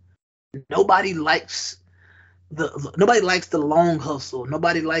 Nobody likes the long hustle.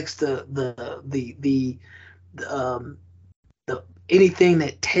 Nobody likes the anything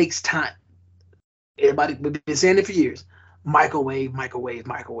that takes time. Everybody, we've been saying it for years. Microwave.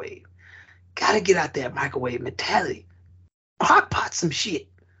 Gotta get out that microwave mentality. Hot pot some shit.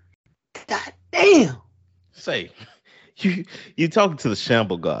 God damn. Say, you talking to the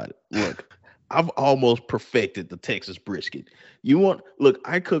Shamble God. Look, I've almost perfected the Texas brisket.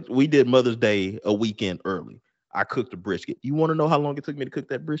 We did Mother's Day a weekend early. I cooked a brisket. You want to know how long it took me to cook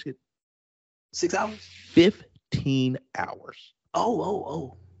that brisket? 6 hours? 15 hours.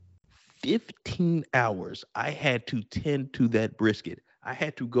 Oh. 15 hours. I had to tend to that brisket. I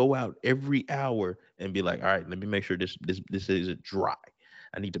had to go out every hour and be like, all right, let me make sure this isn't dry.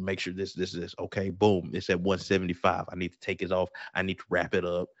 I need to make sure this is okay. Boom. It's at 175. I need to take it off. I need to wrap it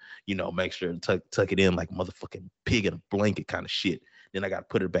up, make sure to tuck it in like motherfucking pig in a blanket kind of shit. Then I got to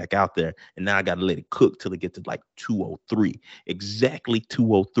put it back out there. And now I got to let it cook till it gets to like 203. Exactly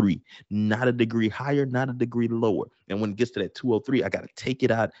 203. Not a degree higher, not a degree lower. And when it gets to that 203, I got to take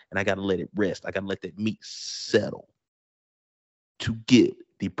it out and I got to let it rest. I got to let that meat settle to get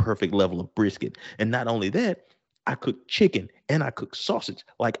the perfect level of brisket. And not only that, I cooked chicken and I cooked sausage.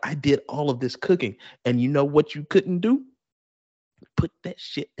 Like, I did all of this cooking. And you know what you couldn't do? Put that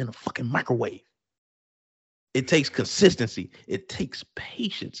shit in a fucking microwave. It takes consistency. It takes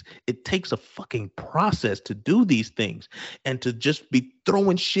patience. It takes a fucking process to do these things. And to just be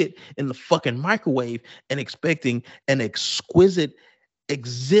throwing shit in the fucking microwave and expecting an exquisite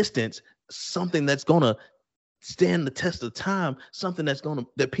existence, something that's going to stand the test of time, something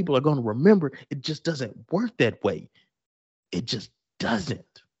that people are going to remember. It just doesn't work that way. It just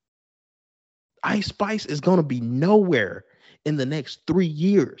doesn't. Ice Spice is going to be nowhere in the next 3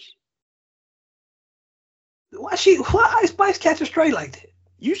 years. Why Ice Spice catch a stray like that?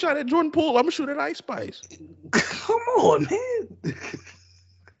 You shot at Jordan Poole, I'm gonna shoot at Ice Spice. Come on, man.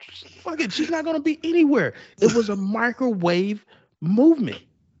 Fuck it, she's not gonna be anywhere. It was a microwave movement.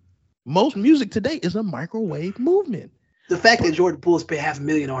 Most music today is a microwave movement. The fact that Jordan Poole spent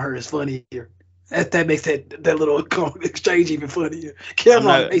 $500,000 on her is funnier. That makes that little exchange even funnier.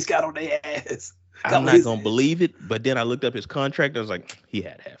 Cameron Bass got on their ass. I'm not gonna believe it, but then I looked up his contract. I was like, he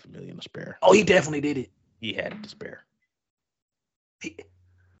had $500,000 to spare. Oh, he definitely did it. He had it to spare.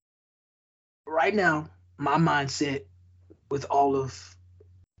 Right now, my mindset with all of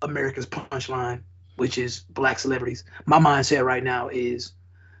America's punchline, which is black celebrities, my mindset right now is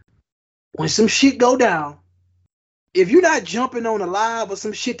when some shit go down, if you're not jumping on a live or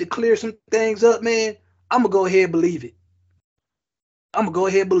some shit to clear some things up, man, I'm going to go ahead and believe it.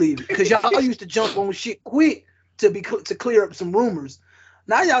 Because y'all used to jump on shit quick to clear up some rumors.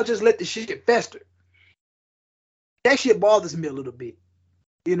 Now y'all just let the shit fester. That shit bothers me a little bit.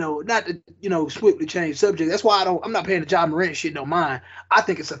 Not to, swiftly change subject. That's why I'm not paying the John Morant shit no mind. I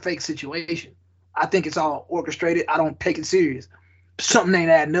think it's a fake situation. I think it's all orchestrated. I don't take it serious. Something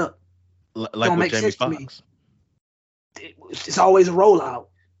ain't adding up. Like don't with make Jamie sense Foxx. to me. It's always a rollout.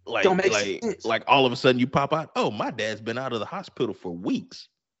 Don't make sense. Like all of a sudden you pop out. Oh, my dad's been out of the hospital for weeks.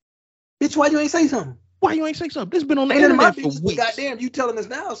 Bitch, why you ain't say something? Why you ain't say something? This been on the internet for weeks. Goddamn, you telling us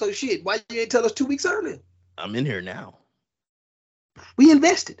now? So shit, why you ain't tell us 2 weeks earlier? I'm in here now. We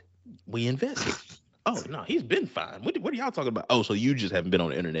invested. Oh no, he's been fine. What are y'all talking about? Oh, so you just haven't been on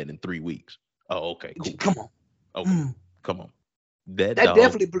the internet in 3 weeks? Oh, okay, cool. Come on. Okay, come on. That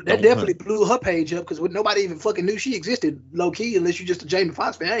definitely blew her page up because nobody even fucking knew she existed low key unless you just a Jamie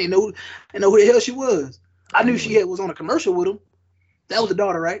Foxx fan. I didn't know who the hell she was. I knew she was on a commercial with him. That was the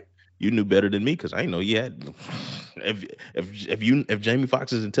daughter, right? You knew better than me because I didn't know you had. If Jamie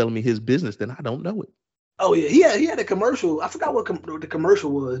Foxx isn't telling me his business, then I don't know it. Oh yeah, he had a commercial. I forgot what the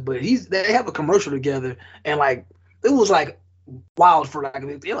commercial was, but they have a commercial together, and like it was like wild for like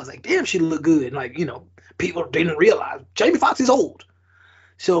it was like damn, she looked good, and like people didn't realize Jamie Foxx is old.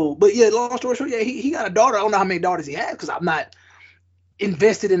 So, but yeah, long story short, yeah, he got a daughter. I don't know how many daughters he has because I'm not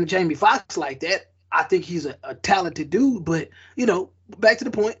invested in Jamie Foxx like that. I think he's a talented dude, but back to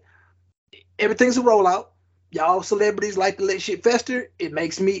the point. Everything's a rollout. Y'all celebrities like to let shit fester. It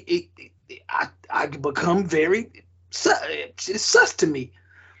makes me, I become very, it's sus to me.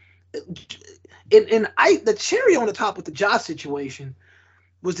 And the cherry on the top with the Josh situation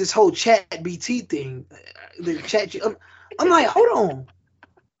was this whole chat BT thing. The chat, I'm like, hold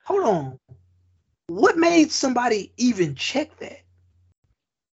on. What made somebody even check that?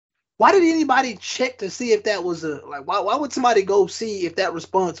 Why did anybody check to see if that was why would somebody go see if that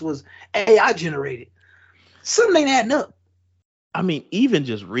response was AI generated? Something ain't adding up. I mean, even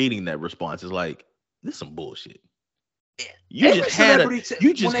just reading that response is like, this is some bullshit. You just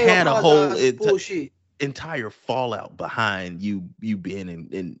had a whole entire fallout behind you being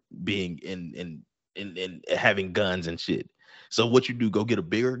in having guns and shit. So what you do, go get a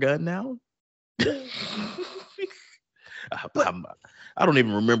bigger gun now? I don't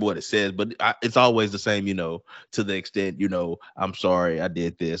even remember what it says, but it's always the same, to the extent, I'm sorry, I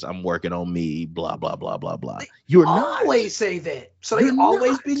did this. I'm working on me, blah, blah, blah, blah, blah. You're always say that. So they've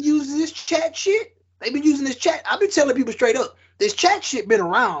always been using this chat shit. They've been using this chat. I've been telling people straight up, this chat shit been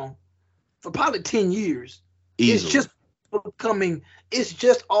around for probably 10 years. Easily. It's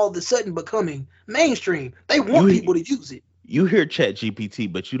just all of a sudden becoming mainstream. They want people to use it. You hear Chat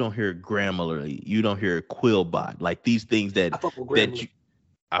GPT, but you don't hear Grammarly. You don't hear Quillbot. Like these things I fuck with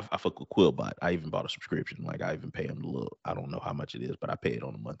Quillbot. I even bought a subscription. Like I even pay them a little. I don't know how much it is, but I pay it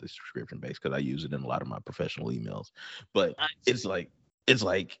on a monthly subscription base because I use it in a lot of my professional emails. But it's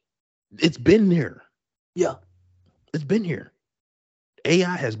been there. Yeah, it's been here.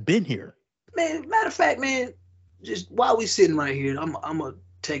 AI has been here. Man, matter of fact, man, just while we sitting right here, I'm gonna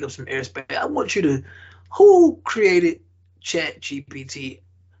take up some airspace. I want you to, who created Chat GPT?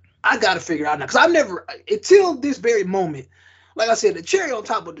 I gotta figure out now because I've never, until this very moment, like I said, the cherry on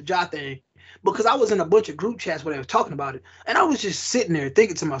top of the jaw thing, because I was in a bunch of group chats where they were talking about it, and I was just sitting there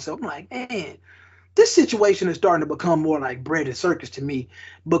thinking to myself, I'm like, man, this situation is starting to become more like bread and circus to me,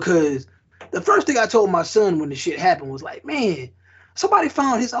 because the first thing I told my son when the shit happened was like, man, somebody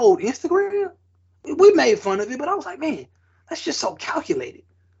found his old Instagram. We made fun of it, but I was like, man, that's just so calculated,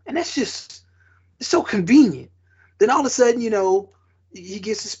 and it's so convenient. Then all of a sudden, he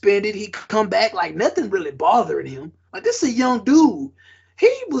gets suspended. He come back like nothing really bothering him. Like this is a young dude.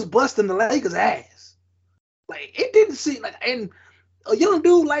 He was busting the Lakers' ass. Like it didn't seem like, and a young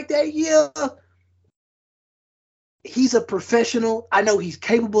dude like that, yeah, he's a professional. I know he's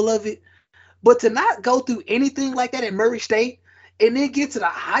capable of it, but to not go through anything like that at Murray State and then get to the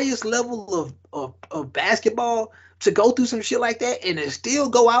highest level of basketball, to go through some shit like that and then still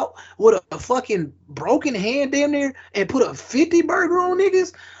go out with a fucking broken hand damn there and put a 50 burger on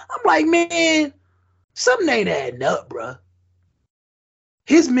niggas, I'm like, man, something ain't adding up, bro.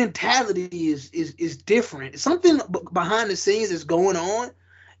 His mentality is different. Something behind the scenes is going on.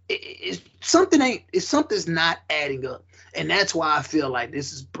 Something's not adding up, and that's why I feel like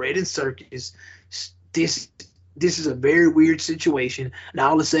this is bread and circus. This is a very weird situation. Now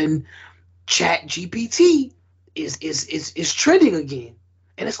all of a sudden, Chat GPT is trending again,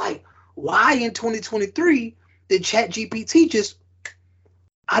 and it's like, why in 2023 did Chat GPT just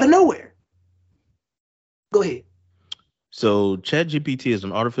out of nowhere? Go ahead. So ChatGPT is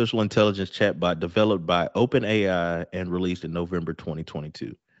an artificial intelligence chatbot developed by OpenAI and released in November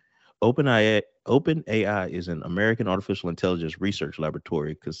 2022. OpenAI is an American artificial intelligence research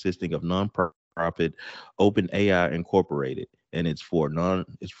laboratory consisting of nonprofit OpenAI Incorporated and its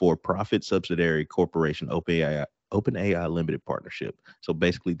for-profit subsidiary corporation OpenAI Limited Partnership. So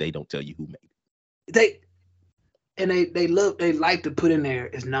basically, they don't tell you who made it. They like to put in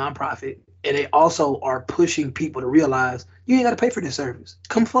there as nonprofit And they also are pushing people to realize you ain't got to pay for this service.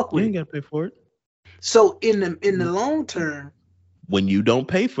 Come fuck with You ain't it. got to pay for it. So in the long term, when you don't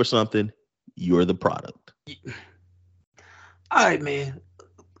pay for something, you're the product. all right, man.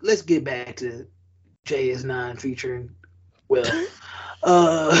 Let's get back to JS9 featuring Well,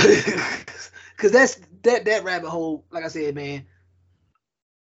 because that rabbit hole. Like I said, man,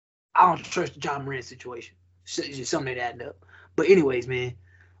 I don't trust the John Moran situation. It's just something that adding up. But anyways, man,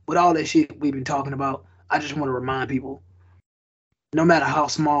 with all that shit we've been talking about, I just want to remind people, no matter how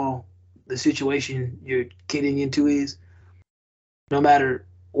small the situation you're getting into is, no matter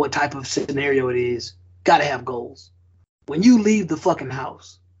what type of scenario it is, gotta have goals. When you leave the fucking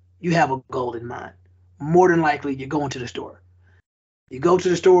house, you have a goal in mind. More than likely, you're going to the store. You go to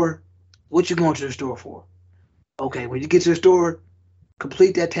the store, what you going to the store for? Okay, when you get to the store,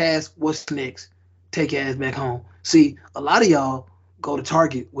 complete that task. What's next? Take your ass back home. See, a lot of y'all go to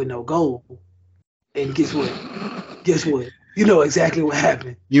Target with no goal, and guess what? Guess what? You know exactly what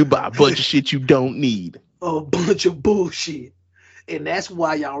happened. You buy a bunch of shit you don't need. A bunch of bullshit. And that's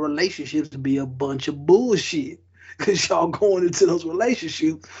why y'all relationships be a bunch of bullshit. Because y'all going into those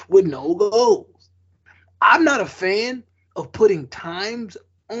relationships with no goals. I'm not a fan of putting times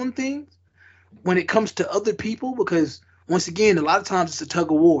on things when it comes to other people, because once again, a lot of times it's a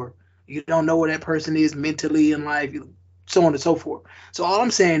tug of war. You don't know where that person is mentally in life, so on and so forth. So all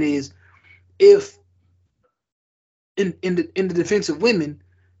I'm saying is, if in the defense of women,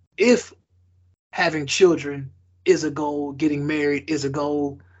 if having children is a goal, getting married is a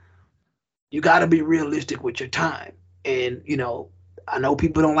goal, you got to be realistic with your time. And I know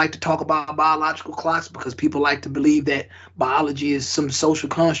people don't like to talk about biological clocks because people like to believe that biology is some social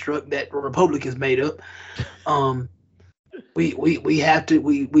construct that Republicans made up. We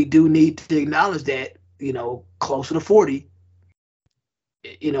do need to acknowledge that, closer to 40,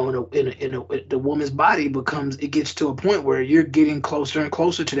 the woman's body gets to a point where you're getting closer and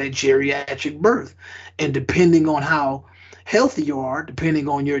closer to that geriatric birth. And depending on how healthy you are, depending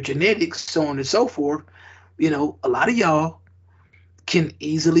on your genetics, so on and so forth, a lot of y'all can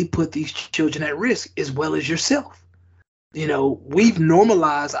easily put these children at risk, as well as yourself. We've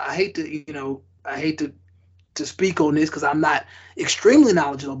normalized, I hate to speak on this because I'm not extremely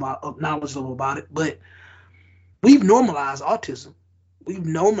knowledgeable about it, but we've normalized autism. We've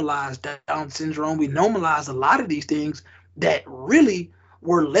normalized Down syndrome. We normalized a lot of these things that really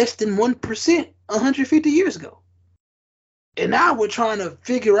were less than 1% 150 years ago. And now we're trying to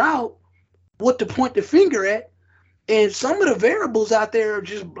figure out what to point the finger at. And some of the variables out there are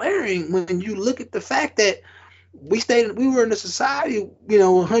just blaring when you look at the fact that we were in a society,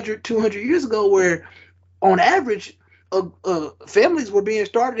 100, 200 years ago where on average, families were being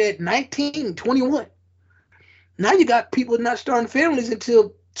started at 19, 21. Now you got people not starting families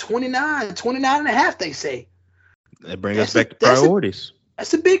until 29 and a half, they say. That brings us back to priorities.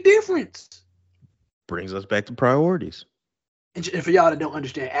 That's a big difference. Brings us back to priorities. And for y'all that don't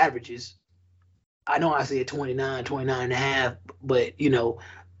understand averages, I know I said 29 and a half, but,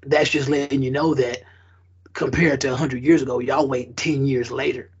 that's just letting you know that compared to 100 years ago, y'all wait 10 years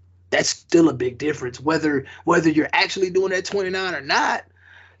later. That's still a big difference. Whether you're actually doing that 29 or not,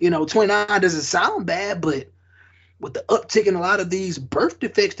 29 doesn't sound bad, but with the uptick in a lot of these birth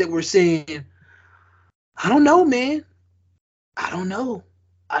defects that we're seeing, I don't know, man. I don't know.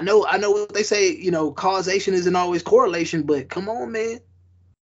 I know what they say, causation isn't always correlation, but come on, man.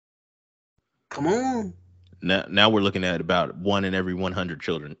 Come on. Now we're looking at about 1 in every 100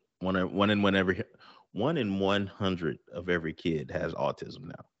 children. One in 100 of every kid has autism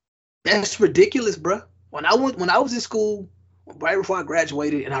now. That's ridiculous, bro. When I was in school, right before I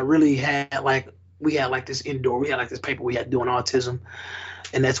graduated, and I really had we had this paper we had doing autism,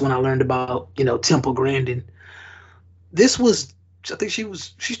 and that's when I learned about Temple Grandin. This was, I think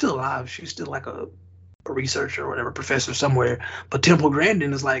she's still alive. She's still like a researcher or whatever, professor somewhere. But Temple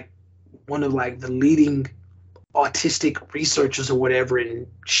Grandin is like one of the leading autistic researchers or whatever, and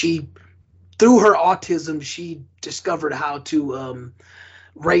she, through her autism, she discovered how to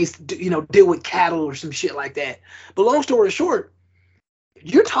deal with cattle or some shit like that. But long story short,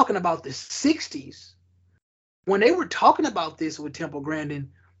 you're talking about the 60s. When they were talking about this with Temple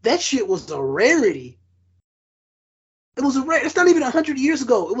Grandin, that shit was a rarity. It was a rare. It's not even 100 years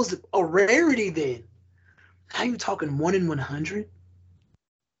ago. It was a rarity then. Now you talking 1 in 100?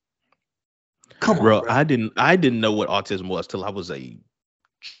 Come on, bro. I didn't know what autism was till I was a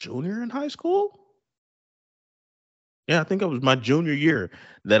junior in high school. Yeah, I think it was my junior year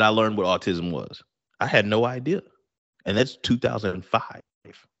that I learned what autism was. I had no idea. And that's 2005.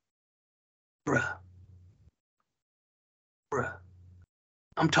 Bruh.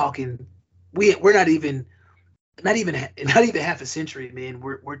 I'm talking we're not even half a century, man.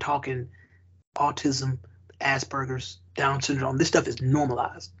 We're talking autism, Asperger's, Down syndrome. This stuff is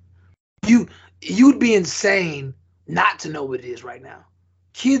normalized. You'd be insane not to know what it is right now.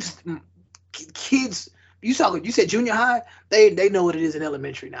 Kids, you said junior high. They know what it is in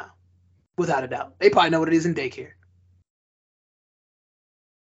elementary now, without a doubt. They probably know what it is in daycare.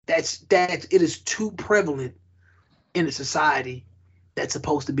 It is too prevalent in a society that's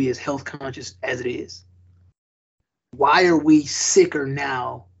supposed to be as health conscious as it is. Why are we sicker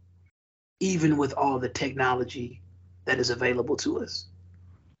now, even with all the technology that is available to us?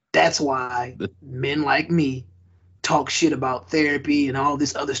 That's why men like me talk shit about therapy and all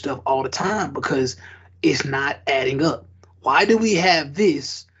this other stuff all the time, because it's not adding up. Why do we have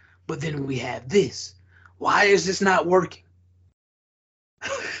this, but then we have this? Why is this not working?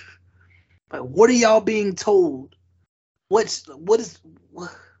 Like, what are y'all being told? Whatever.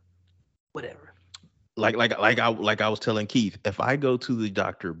 Like I was telling Keith, if I go to the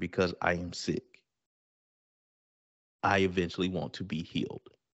doctor because I am sick, I eventually want to be healed.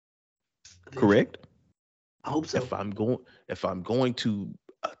 Correct? I hope so. If I'm going to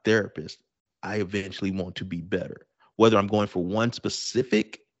a therapist, I eventually want to be better. Whether I'm going for one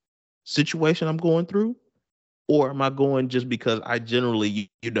specific situation I'm going through, or am I going just because I generally,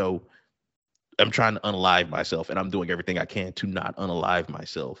 I'm trying to unalive myself and I'm doing everything I can to not unalive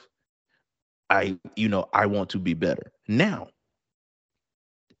myself. I want to be better. Now,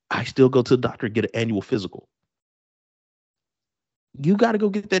 I still go to the doctor, get an annual physical. You got to go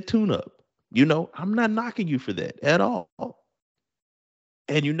get that tune up. I'm not knocking you for that at all.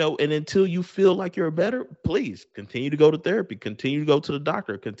 And, and until you feel like you're better, please continue to go to therapy, continue to go to the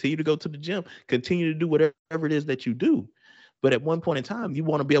doctor, continue to go to the gym, continue to do whatever it is that you do. But at one point in time, you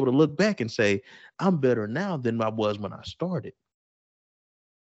want to be able to look back and say, I'm better now than I was when I started.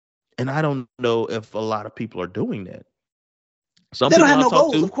 And I don't know if a lot of people are doing that. They don't have no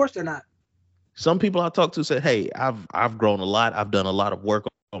goals. Of course they're not. Some people I talk to say, hey, I've grown a lot. I've done a lot of work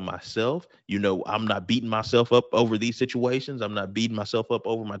on myself. I'm not beating myself up over these situations. I'm not beating myself up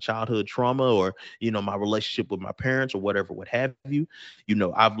over my childhood trauma or, my relationship with my parents or whatever, what have you.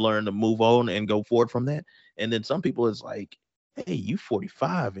 I've learned to move on and go forward from that. And then some people it's like, hey, you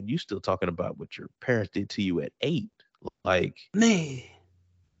 45 and you still talking about what your parents did to you at 8. Like, man,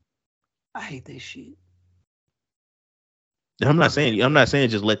 I hate that shit. I'm not saying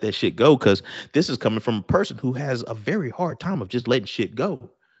just let that shit go, because this is coming from a person who has a very hard time of just letting shit go.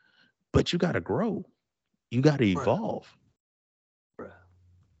 But you got to grow. You got to evolve. Bruh.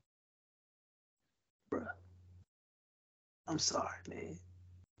 I'm sorry, man.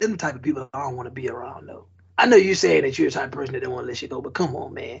 They're the type of people I don't want to be around, though. I know you're saying that you're the type of person that don't want to let shit go, but come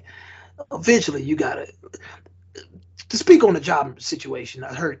on, man. Eventually, you got to speak on the job situation.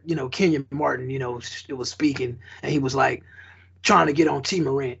 I heard, Kenyon Martin, it was speaking, and he was like trying to get on T.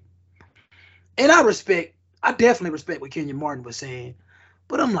 Morant. And I definitely respect what Kenyon Martin was saying.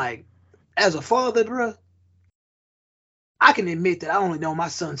 But I'm like, as a father, bro, I can admit that I only know my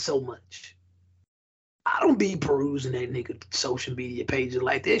son so much. I don't be perusing that nigga social media pages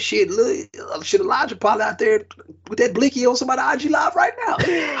like that. Shit, Elijah probably out there with that blicky on somebody's IG live right now.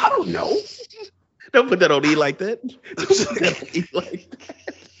 I don't know. Don't put that on E like that.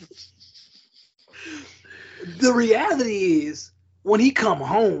 The reality is, when he come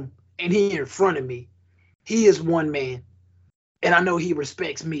home and he in front of me, he is one man. And I know he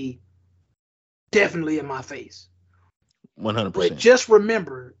respects me definitely in my face. 100%. But just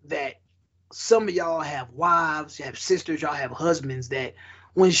remember that some of y'all have wives, you have sisters, y'all have husbands that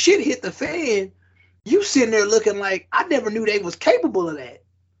when shit hit the fan, you sitting there looking like, I never knew they was capable of that.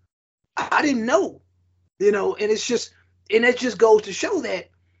 I didn't know, and it just goes to show that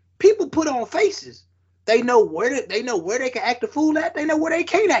people put on faces. They know where they can act a fool at. They know where they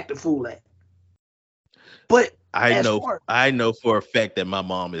can't act a fool at. But I know for a fact that my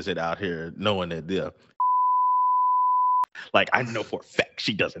mom isn't out here knowing that. Like, I know for a fact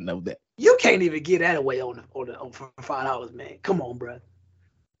she doesn't know that. You can't even get that away on for $5, man. Come on, bro.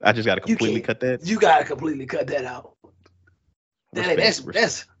 I just got to completely cut that. You got to completely cut that out.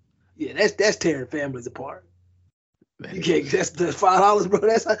 Respect. That's tearing families apart. You can't. That's $5, bro.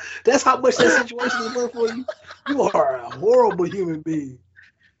 That's how much that situation is worth for you. You are a horrible human being.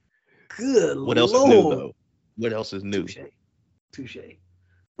 Good Lord. What else is new, though? What else is new? Touche.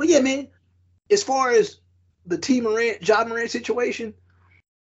 Well, yeah, man. As far as the Ja Morant situation,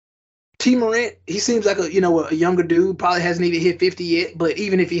 T. Morant, he seems like a younger dude. Probably hasn't even hit 50 yet. But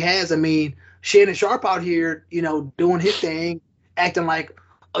even if he has, I mean, Shannon Sharp out here, doing his thing, acting like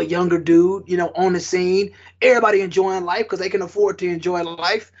a younger dude, on the scene. Everybody enjoying life because they can afford to enjoy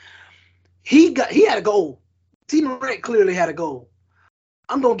life. he had a goal. T. Morant clearly had a goal.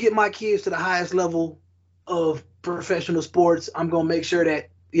 I'm gonna get my kids to the highest level of professional sports. I'm gonna make sure that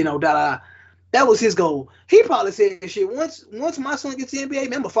that was his goal. He probably said, "Shit, once my son gets to the NBA,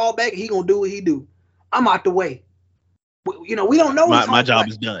 man, I'm gonna fall back and he gonna do what he do. I'm out the way." We don't know. My job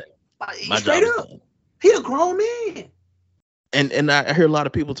is done. My job is done. He a grown man. And I hear a lot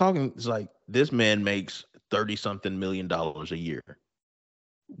of people talking. It's like, this man makes $30-something million a year.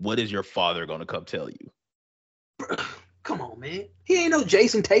 What is your father gonna come tell you? Come on, man. He ain't no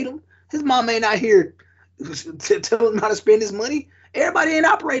Jason Tatum. His mom ain't out here to tell him how to spend his money. Everybody ain't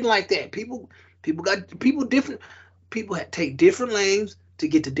operating like that. People different. People take different lanes to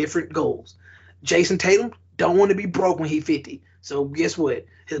get to different goals. Jason Tatum don't want to be broke when he's 50. So guess what?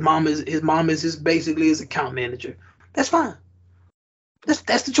 His mom is basically his account manager. That's fine.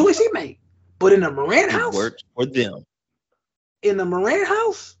 That's the choice he made. But in the Morant house, it works for them. In the Morant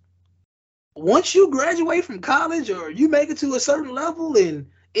house, once you graduate from college or you make it to a certain level in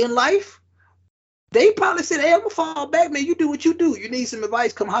life, they probably said, "Hey, I'm gonna fall back, man. You do what you do. You need some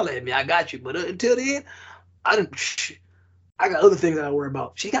advice? Come holler at me. I got you." But until then, I got other things that I worry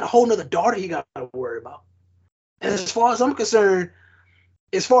about. She got a whole nother daughter he got to worry about. And as far as I'm concerned,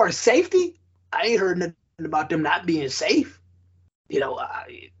 as far as safety, I ain't heard nothing about them not being safe.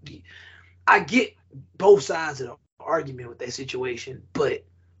 I get both sides of the argument with that situation, but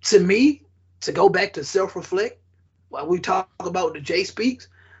to me, to go back to self-reflect, while we talk about the Jay Speaks,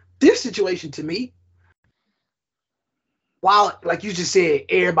 this situation to me, while like you just said,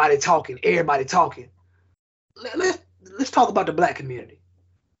 everybody talking, let's talk about the black community.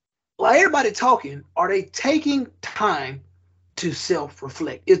 While everybody talking, are they taking time to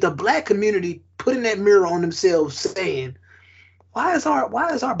self-reflect? Is the black community putting that mirror on themselves, saying, why is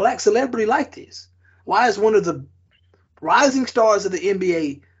our black celebrity like this? Why is one of the rising stars of the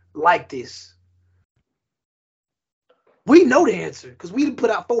NBA like this? We know the answer because we put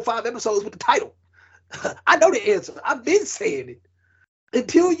out 4 or 5 episodes with the title. I know the answer. I've been saying it.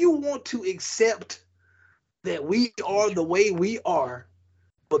 Until you want to accept that we are the way we are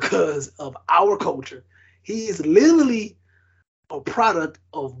because of our culture, he is literally a product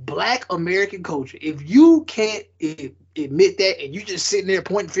of black American culture. If you can't admit that and you just sitting there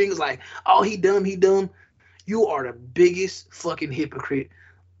pointing fingers like, "Oh, he dumb, you are the biggest fucking hypocrite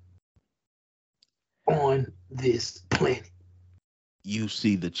on this planet. You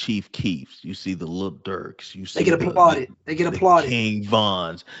see the Chief Keefs, you see the Lil Durks, you see they get applauded. They get applauded. King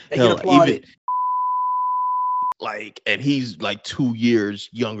Vons. They get applauded. Even, and he's like 2 years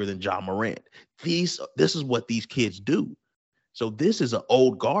younger than Ja Morant. This is what these kids do. So this is an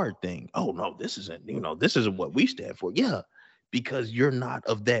old guard thing. Oh no, this isn't what we stand for. Yeah, because you're not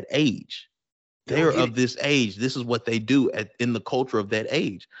of that age. They're of this age. This is what they do in the culture of that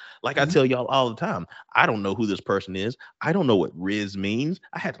age. Like I tell y'all all the time, I don't know who this person is. I don't know what Riz means.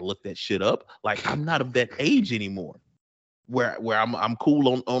 I had to look that shit up. Like, I'm not of that age anymore. Where I'm cool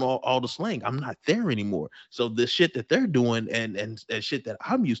on all the slang. I'm not there anymore. So the shit that they're doing and shit that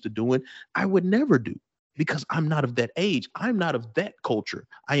I'm used to doing, I would never do. Because I'm not of that age. I'm not of that culture.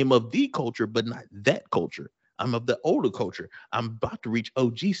 I am of the culture, but not that culture. I'm of the older culture. I'm about to reach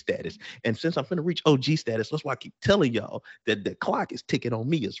OG status. And since I'm going to reach OG status, that's why I keep telling y'all that the clock is ticking on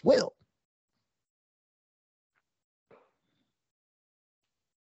me as well.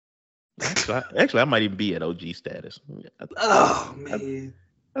 Actually, I might even be at OG status. Oh, man.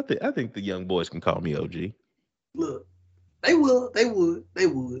 I think the young boys can call me OG. Look, they would.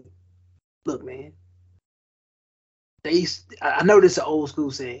 Look, man. I know this is an old school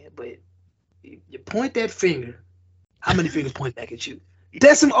saying, but you point that finger, how many fingers point back at you?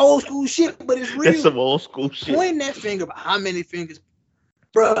 That's some old school shit, but it's real. That's some old school shit. Pointing that finger, but how many fingers?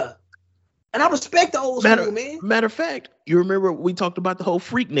 Bruh. And I respect the old school, man. Matter of fact, you remember we talked about the whole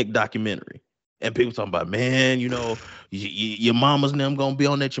Freaknik documentary. And people talking about, man, your mama's them gonna be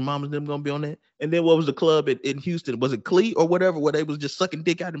on that, your mama's them gonna be on that. And then what was the club in Houston? Was it Clee or whatever, where they was just sucking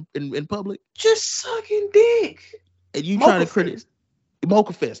dick out in public? Just sucking dick. And you trying to criticize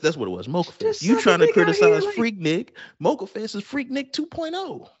Mocha Fest, that's what it was. Mocha Fest. You trying to criticize Freaknik. Mocha Fest is Freaknik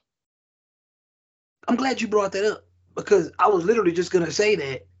 2.0. I'm glad you brought that up because I was literally just gonna say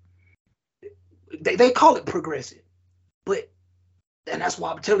that they call it progressive, and that's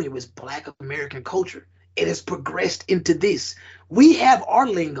why I'm telling you it's Black American culture. It has progressed into this. We have our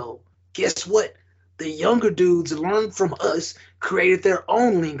lingo. Guess what? The younger dudes learned from us, created their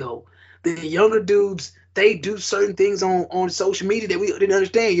own lingo. The younger dudes, they do certain things on social media that we didn't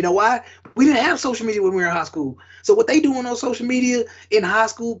understand. You know why? We didn't have social media when we were in high school. So what they doing on social media in high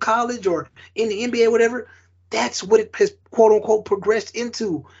school, college, or in the NBA, whatever, that's what it has quote unquote progressed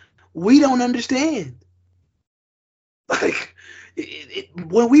into. We don't understand. Like,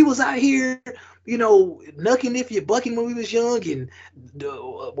 when we was out here, knucking if you're bucking when we was young and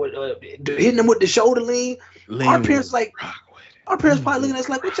hitting them with the shoulder lean, our parents probably looking at us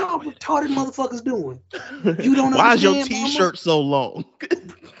like, what y'all retarded motherfuckers doing? You don't Why is your understand, t-shirt so long?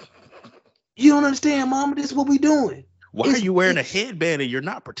 You don't understand, mama. This is what we doing. Why are you wearing a headband and you're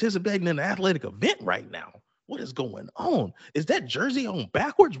not participating in an athletic event right now? What is going on? Is that jersey on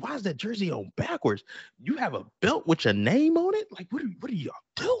backwards? Why is that jersey on backwards? You have a belt with your name on it? Like, what are y'all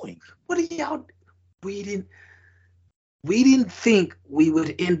doing? What are y'all? We didn't think we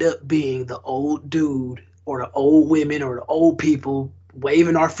would end up being the old dude or the old women or the old people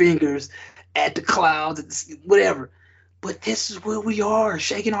waving our fingers at the clouds, whatever. But this is where we are,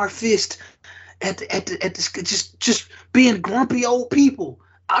 shaking our fist at the just being grumpy old people.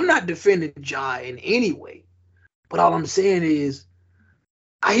 I'm not defending Ja in any way, but all I'm saying is,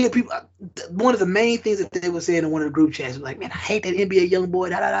 I hear people. One of the main things that they were saying in one of the group chats was like, "Man, I hate that NBA young boy."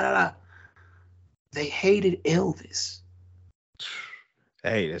 Da, da, da, da, da. They hated Elvis.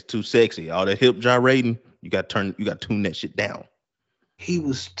 Hey, that's too sexy. All that hip gyrating, you got to tune that shit down. He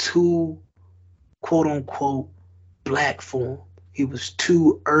was too, quote unquote, black for him. He was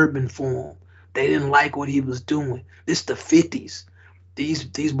too urban for him. They didn't like what he was doing. This the 50s.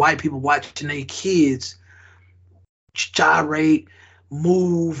 These white people watching their kids gyrate,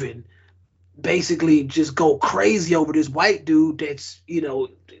 move, and basically just go crazy over this white dude that's,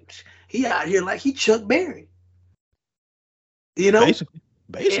 he out here like he Chuck Berry. Basically.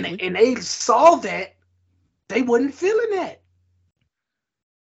 And they saw that. They wasn't feeling that.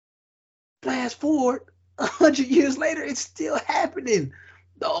 Fast forward 100 years later, it's still happening.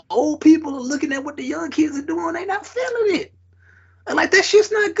 The old people are looking at what the young kids are doing. They not feeling it. And like, that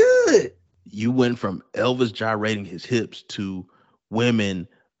shit's not good. You went from Elvis gyrating his hips to women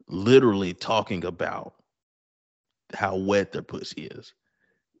literally talking about how wet their pussy is.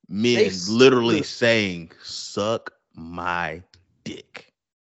 Men literally saying, suck my dick.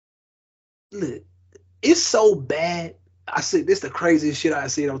 Look, it's so bad. I see this the craziest shit I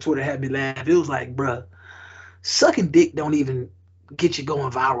see on Twitter had me laugh. It was like, bruh, sucking dick don't even get you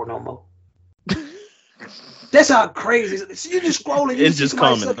going viral no more. That's how crazy it is. So you're just scrolling. It's just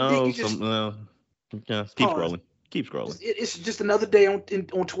coming. Keep scrolling. Keep scrolling. It's just another day on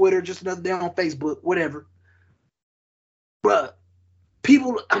Twitter, just another day on Facebook, whatever. Bruh,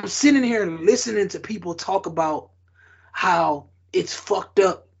 I'm sitting here and listening to people talk about how it's fucked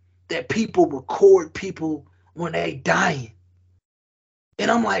up that people record people when they dying.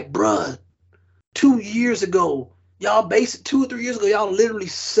 And I'm like, bruh, 2 years ago, 2 or 3 years ago, y'all literally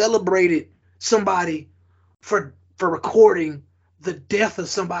celebrated somebody for recording the death of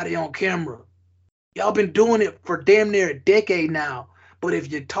somebody on camera. Y'all been doing it for damn near a decade now. But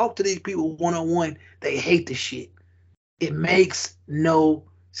if you talk to these people one-on-one, they hate the shit. It makes no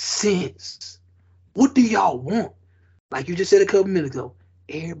sense. What do y'all want? Like you just said a couple minutes ago,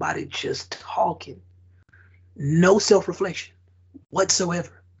 everybody just talking. No self-reflection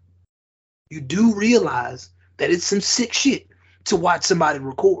whatsoever. You do realize that it's some sick shit to watch somebody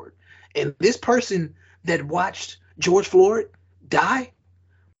record. And this person that watched George Floyd die,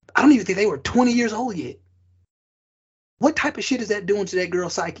 I don't even think they were 20 years old yet. What type of shit is that doing to that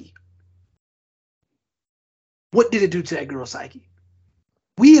girl's psyche? What did it do to that girl's psyche?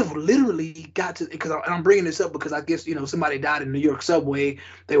 We have literally got to, because I'm bringing this up because I guess, somebody died in the New York subway.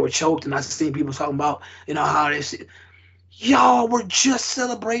 They were choked, and I seen people talking about, how this shit. Y'all were just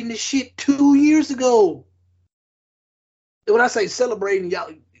celebrating this shit 2 years ago. When I say celebrating,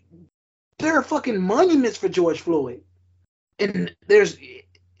 y'all, there are fucking monuments for George Floyd. And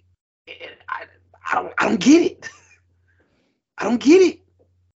I don't get it. I don't get it.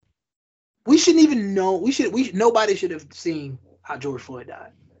 We shouldn't even know. Nobody should have seen how George Floyd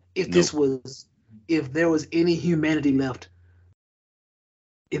died. If there was any humanity left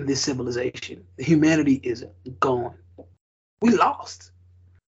in this civilization, humanity is gone. We lost.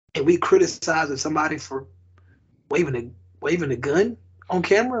 And we criticizing somebody for waving a gun on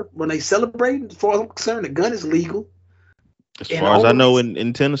camera when they celebrate. As far as I'm concerned, the gun is legal. As far as I know,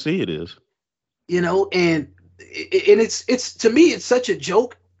 in Tennessee, it is. And it's to me, it's such a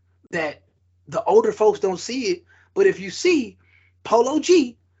joke that the older folks don't see it. But if you see, Polo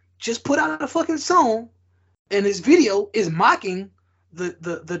G just put out a fucking song, and his video is mocking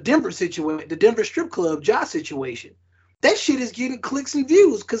the Denver situation, the Denver strip club Ja situation. That shit is getting clicks and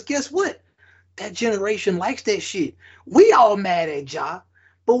views because guess what? That generation likes that shit. We all mad at Ja,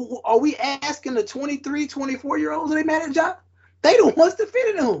 but are we asking the 23, 24-year-olds, are they mad at Ja? They the ones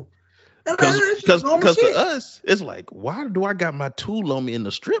defending him. Because for us, it's like, why do I got my tool on me in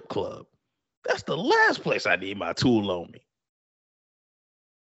the strip club? That's the last place I need my tool on me.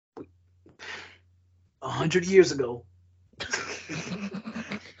 100 years ago,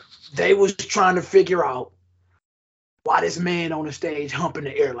 they was trying to figure out why this man on the stage humping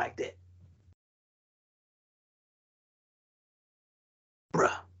the air like that.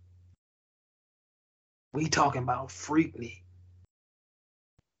 Bruh. We talking about freak me.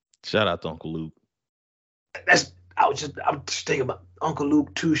 Shout out to Uncle Luke. I'm just thinking about Uncle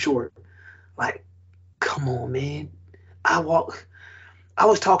Luke Too Short. Like, come on, man. I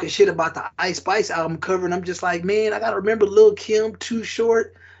was talking shit about the Ice Spice album cover, and I'm just like, man, I gotta remember Lil' Kim, Too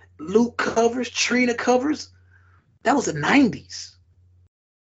Short, Luke covers, Trina covers. That was the 90s.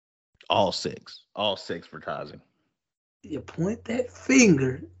 All six advertising. You point that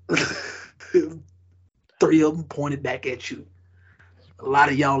finger. 3 of them pointed back at you. A lot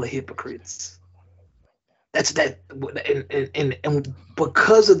of y'all are hypocrites. That's that, and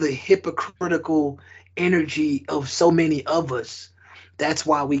because of the hypocritical energy of so many of us, that's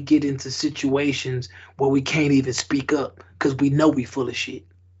why we get into situations where we can't even speak up because we know we full of shit.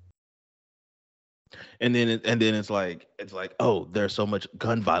 And then it's like, oh, there's so much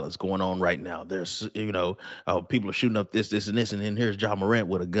gun violence going on right now. There's, people are shooting up this, and this, and then here's Ja Morant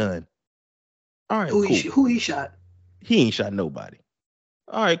with a gun. All right, who cool. He shot? He ain't shot nobody.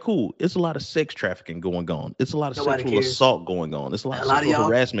 All right, cool. It's a lot of sex trafficking going on. It's a lot of sexual assault going on. It's a lot of sexual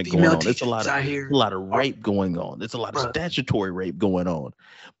harassment going on. It's a lot of rape going on. It's a lot of statutory rape going on.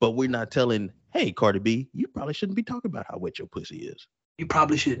 But we're not telling, hey, Cardi B, you probably shouldn't be talking about how wet your pussy is. You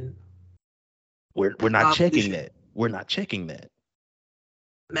probably shouldn't. We're not checking that. We're not checking that.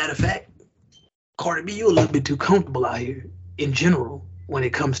 Matter of fact, Cardi B, you're a little bit too comfortable out here in general when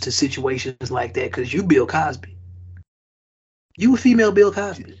it comes to situations like that, because you Bill Cosby. You a female Bill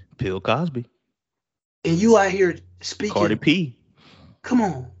Cosby. Bill Cosby. And you out here speaking. Cardi P. Come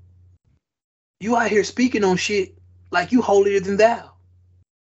on. You out here speaking on shit like you holier than thou.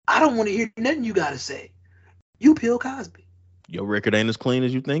 I don't want to hear nothing you got to say. You Bill Cosby. Your record ain't as clean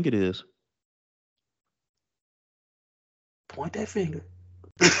as you think it is. Point that finger.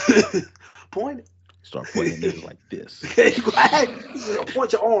 Point it. Start pointing it like this.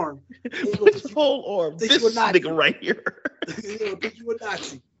 Point your arm. His whole arm. This nigga right here. Think you a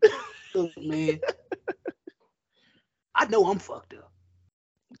Nazi. Look, man. I know I'm fucked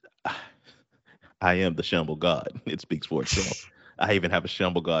up. I am the Shamble God. It speaks for itself. I even have a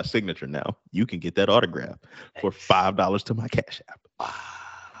Shamble God signature now. You can get that autograph for $5 to my Cashapp. Wow.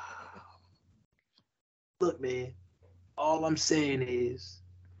 Look, man. All I'm saying is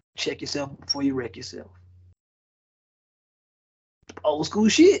check yourself before you wreck yourself. Old school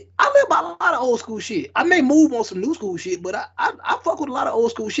shit. I live by a lot of old school shit. I may move on some new school shit, but I fuck with a lot of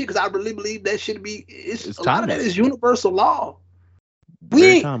old school shit because I really believe that should be. It's a lot of that is universal law.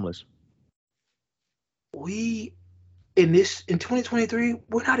 Very timeless. We in 2023,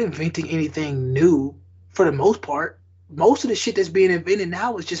 we're not inventing anything new for the most part. Most of the shit that's being invented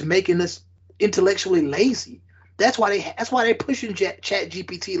now is just making us intellectually lazy. That's why they're pushing Chat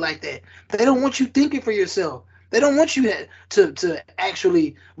GPT like that. They don't want you thinking for yourself. They don't want you to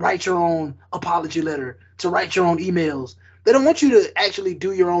actually write your own apology letter, to write your own emails. They don't want you to actually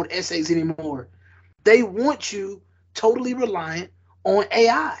do your own essays anymore. They want you totally reliant on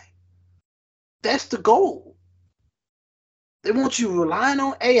AI. That's the goal. They want you relying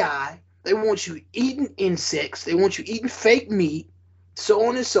on AI. They want you eating insects. They want you eating fake meat, so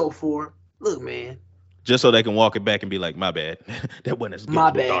on and so forth. Look, man. Just so they can walk it back and be like, my bad. That wasn't as good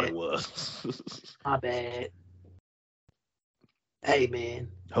as we thought it was. My bad. Hey, man.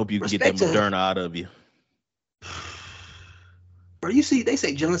 Hope you can get that Moderna out of you. Bro, you see, they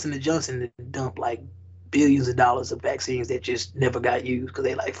say Johnson & Johnson dumped like billions of dollars of vaccines that just never got used because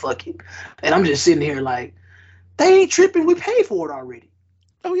they like, fuck it. And I'm just sitting here like, they ain't tripping. We paid for it already.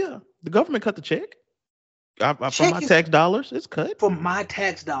 Oh, yeah. The government cut the check. From my tax dollars, it's cut. From my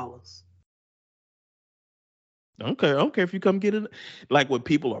tax dollars. I don't care if you come get it. Like when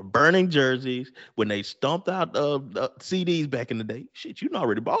people are burning jerseys, when they stomped out CDs back in the day, shit, you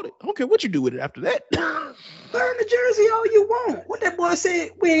already bought it. I don't care what you do with it after that. Burn the jersey all you want. What that boy said,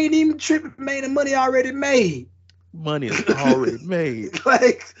 we ain't even tripping, man. The money already made. Money is already made.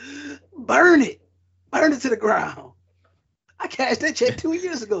 Like, burn it. Burn it to the ground. I cashed that check 2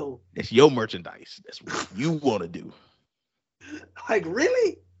 years ago. It's your merchandise. That's what you want to do. Like,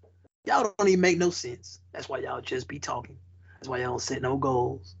 really? Y'all don't even make no sense. That's why y'all just be talking. That's why y'all don't set no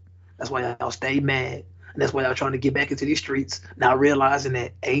goals. That's why y'all stay mad. And that's why y'all trying to get back into these streets, not realizing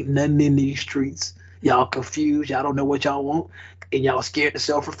that ain't nothing in these streets. Y'all confused. Y'all don't know what y'all want. and y'all scared to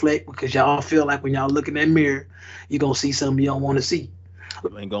self-reflect because y'all feel like when y'all look in that mirror, you're gonna see something you don't want to see.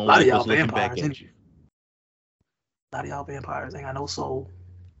 You ain't gonna A lot like of y'all what's looking back vampires. at you. A lot of y'all vampires ain't got no soul.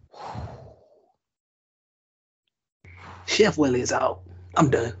 Chef Welly is out. I'm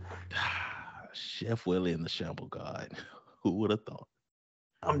done. Chef Welly and the Shamble God. Who would have thought?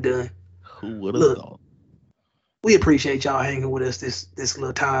 I'm done. Who would have Look, thought? we appreciate y'all hanging with us this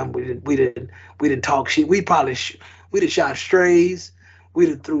little time. We didn't talk shit. We probably we done shot strays. We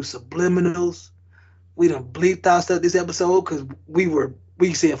done threw subliminals. We done bleeped out stuff this episode because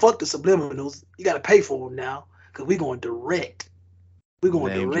we said fuck the subliminals. You got to pay for them now because we going direct. We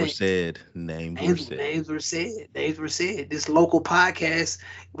going Names direct. were said. Names were said. Names were said. Names were said. This local podcast,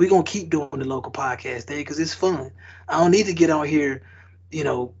 we gonna keep doing the local podcast thing because it's fun. I don't need to get on here,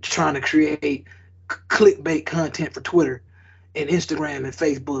 trying to create clickbait content for Twitter and Instagram and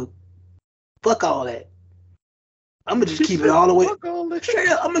Facebook. Fuck all that. I'm gonna just keep it all the way straight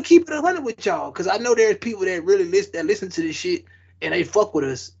up. I'm gonna keep it 100 with y'all because I know there's people that really listen to this shit and they fuck with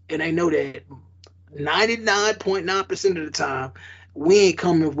us and they know that 99.9% of the time we ain't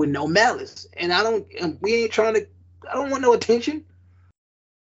coming with no malice, and I don't want no attention.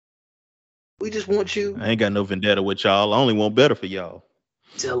 We just want you. I ain't got no vendetta with y'all. I only want better for y'all.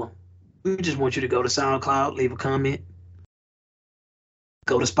 Tell them. We just want you to go to SoundCloud, leave a comment,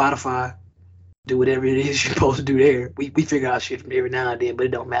 go to Spotify, do whatever it is you're supposed to do there. We figure out shit from every now and then, but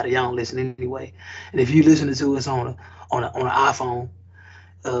it don't matter. Y'all don't listen anyway. And if you listening to us on an iPhone,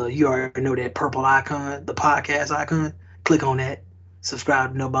 you already know that purple icon, the podcast icon. Click on that.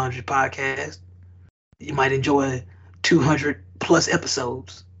 Subscribe to No Boundaries Podcast. You might enjoy 200 plus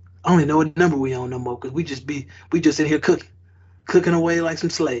episodes. I don't even know what number we on no more because we just in here cooking away like some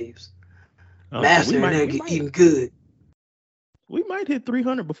slaves. Mastering and eating good. We might hit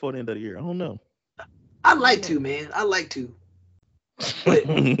 300 before the end of the year. I don't know. I'd like to, man. I'd like to. But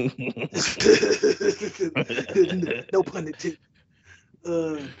no pun intended.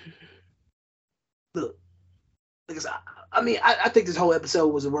 Look, I think this whole episode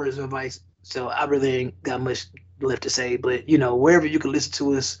was a words of advice, so I really ain't got much left to say. But wherever you can listen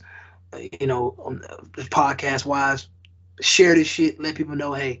to us, on podcast wise, share this shit. Let people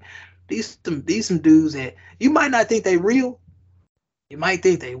know, hey, these some dudes that you might not think they real. You might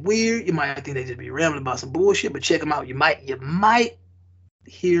think they weird. You might think they just be rambling about some bullshit. But check them out. You might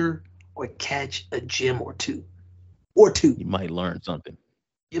hear or catch a gem or two. You might learn something.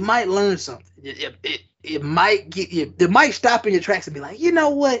 You might learn something. It might get you. It might stop in your tracks and be like, you know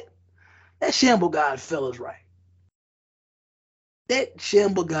what? That Shamble God fella's right. That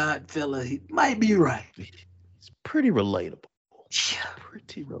Shamble God fella, he might be right. It's pretty relatable. Yeah.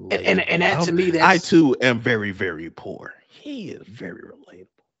 Pretty relatable. And that to me, I too am very, very poor. He is very relatable.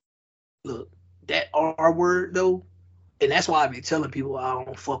 Look, that R word though, and that's why I be telling people I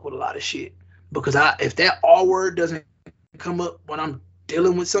don't fuck with a lot of shit. Because if that R word doesn't come up when I'm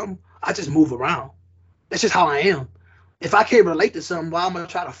dealing with something, I just move around. That's just how I am. If I can't relate to something, well, I'm gonna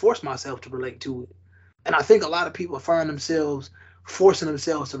try to force myself to relate to it. And I think a lot of people find themselves forcing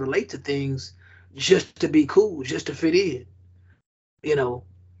themselves to relate to things just to be cool, just to fit in.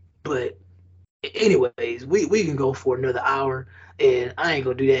 But anyways, we can go for another hour, and I ain't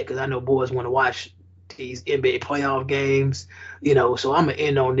gonna do that because I know boys want to watch these NBA playoff games. So I'm gonna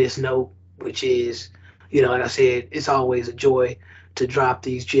end on this note, which is, like I said, it's always a joy to drop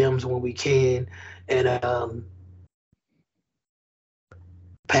these gems when we can, and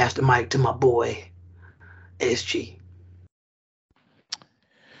pass the mic to my boy SG.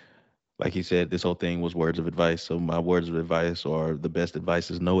 Like he said, this whole thing was words of advice. So my words of advice are the best advice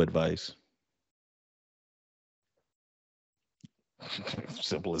is no advice.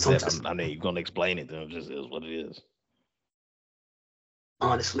 Simple as that. I'm not even gonna explain it. It just is what it is.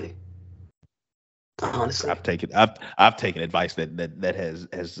 Honestly, I've taken advice that has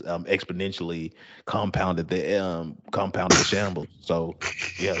exponentially compounded the shambles. So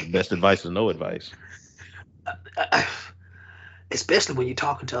yeah, best advice is no advice. Especially when you're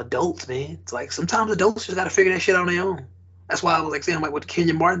talking to adults, man. It's like sometimes adults just got to figure that shit out on their own. That's why I was saying with the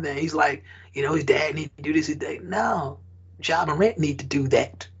Kenyon Martin thing. He's like, his dad need to do this. His dad, no, Ja Morant need to do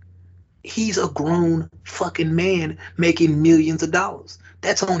that. He's a grown fucking man making millions of dollars.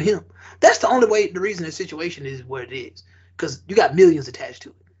 That's on him. That's the reason the situation is what it is. Because you got millions attached to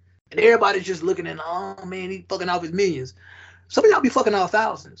it. And everybody's just looking at, oh man, he's fucking off his millions. Some of y'all be fucking off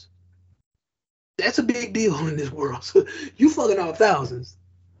thousands. That's a big deal in this world. So you fucking off thousands.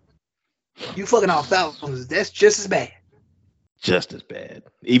 That's just as bad. Just as bad.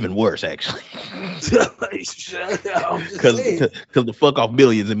 Even worse, actually. Because the fuck off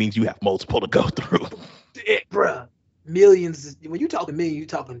millions, it means you have multiple to go through. Bruh. millions. When you talking million, you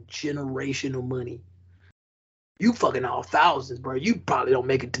talking generational money. You fucking all thousands, bro. You probably don't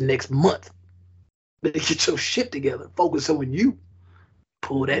make it to next month. But get your shit together. Focus on you.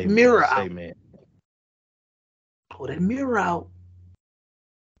 Pull that mirror out. Man. Pull that mirror out.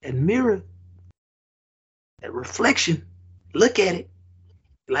 And mirror. That reflection. Look at it.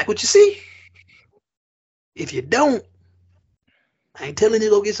 You like what you see? If you don't, I ain't telling you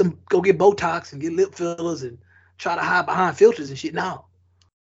go get Botox and get lip fillers and try to hide behind filters and shit. No.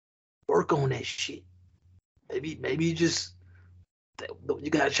 Work on that shit. Maybe you just you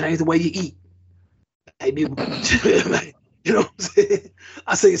gotta change the way you eat. Maybe you know what I'm saying?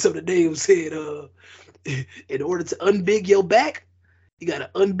 I say something today who said, in order to unbig your back, you gotta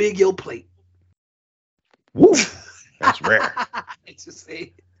unbig your plate. Woo! That's rare. It's just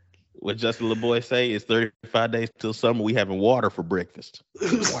saying. What Justin LeBoy say is 35 days till summer. We having water for breakfast.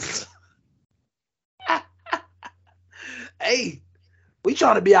 Hey, we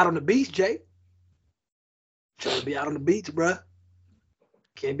trying to be out on the beach, Jay. Trying to be out on the beach, bruh.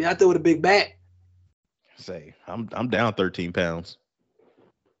 Can't be out there with a big back. Say, I'm down 13 pounds.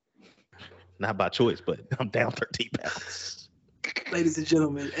 Not by choice, but I'm down 13 pounds. Ladies and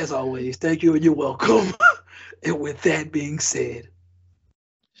gentlemen, as always, thank you and you're welcome. And with that being said,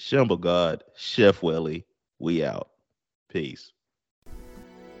 Shamble God, Chef Welly, we out. Peace.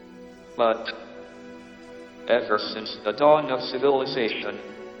 But ever since the dawn of civilization,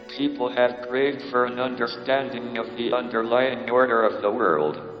 people have craved for an understanding of the underlying order of the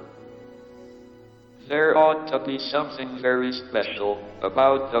world. There ought to be something very special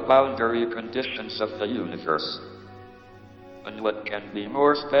about the boundary conditions of the universe. And what can be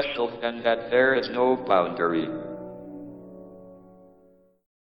more special than that there is no boundary?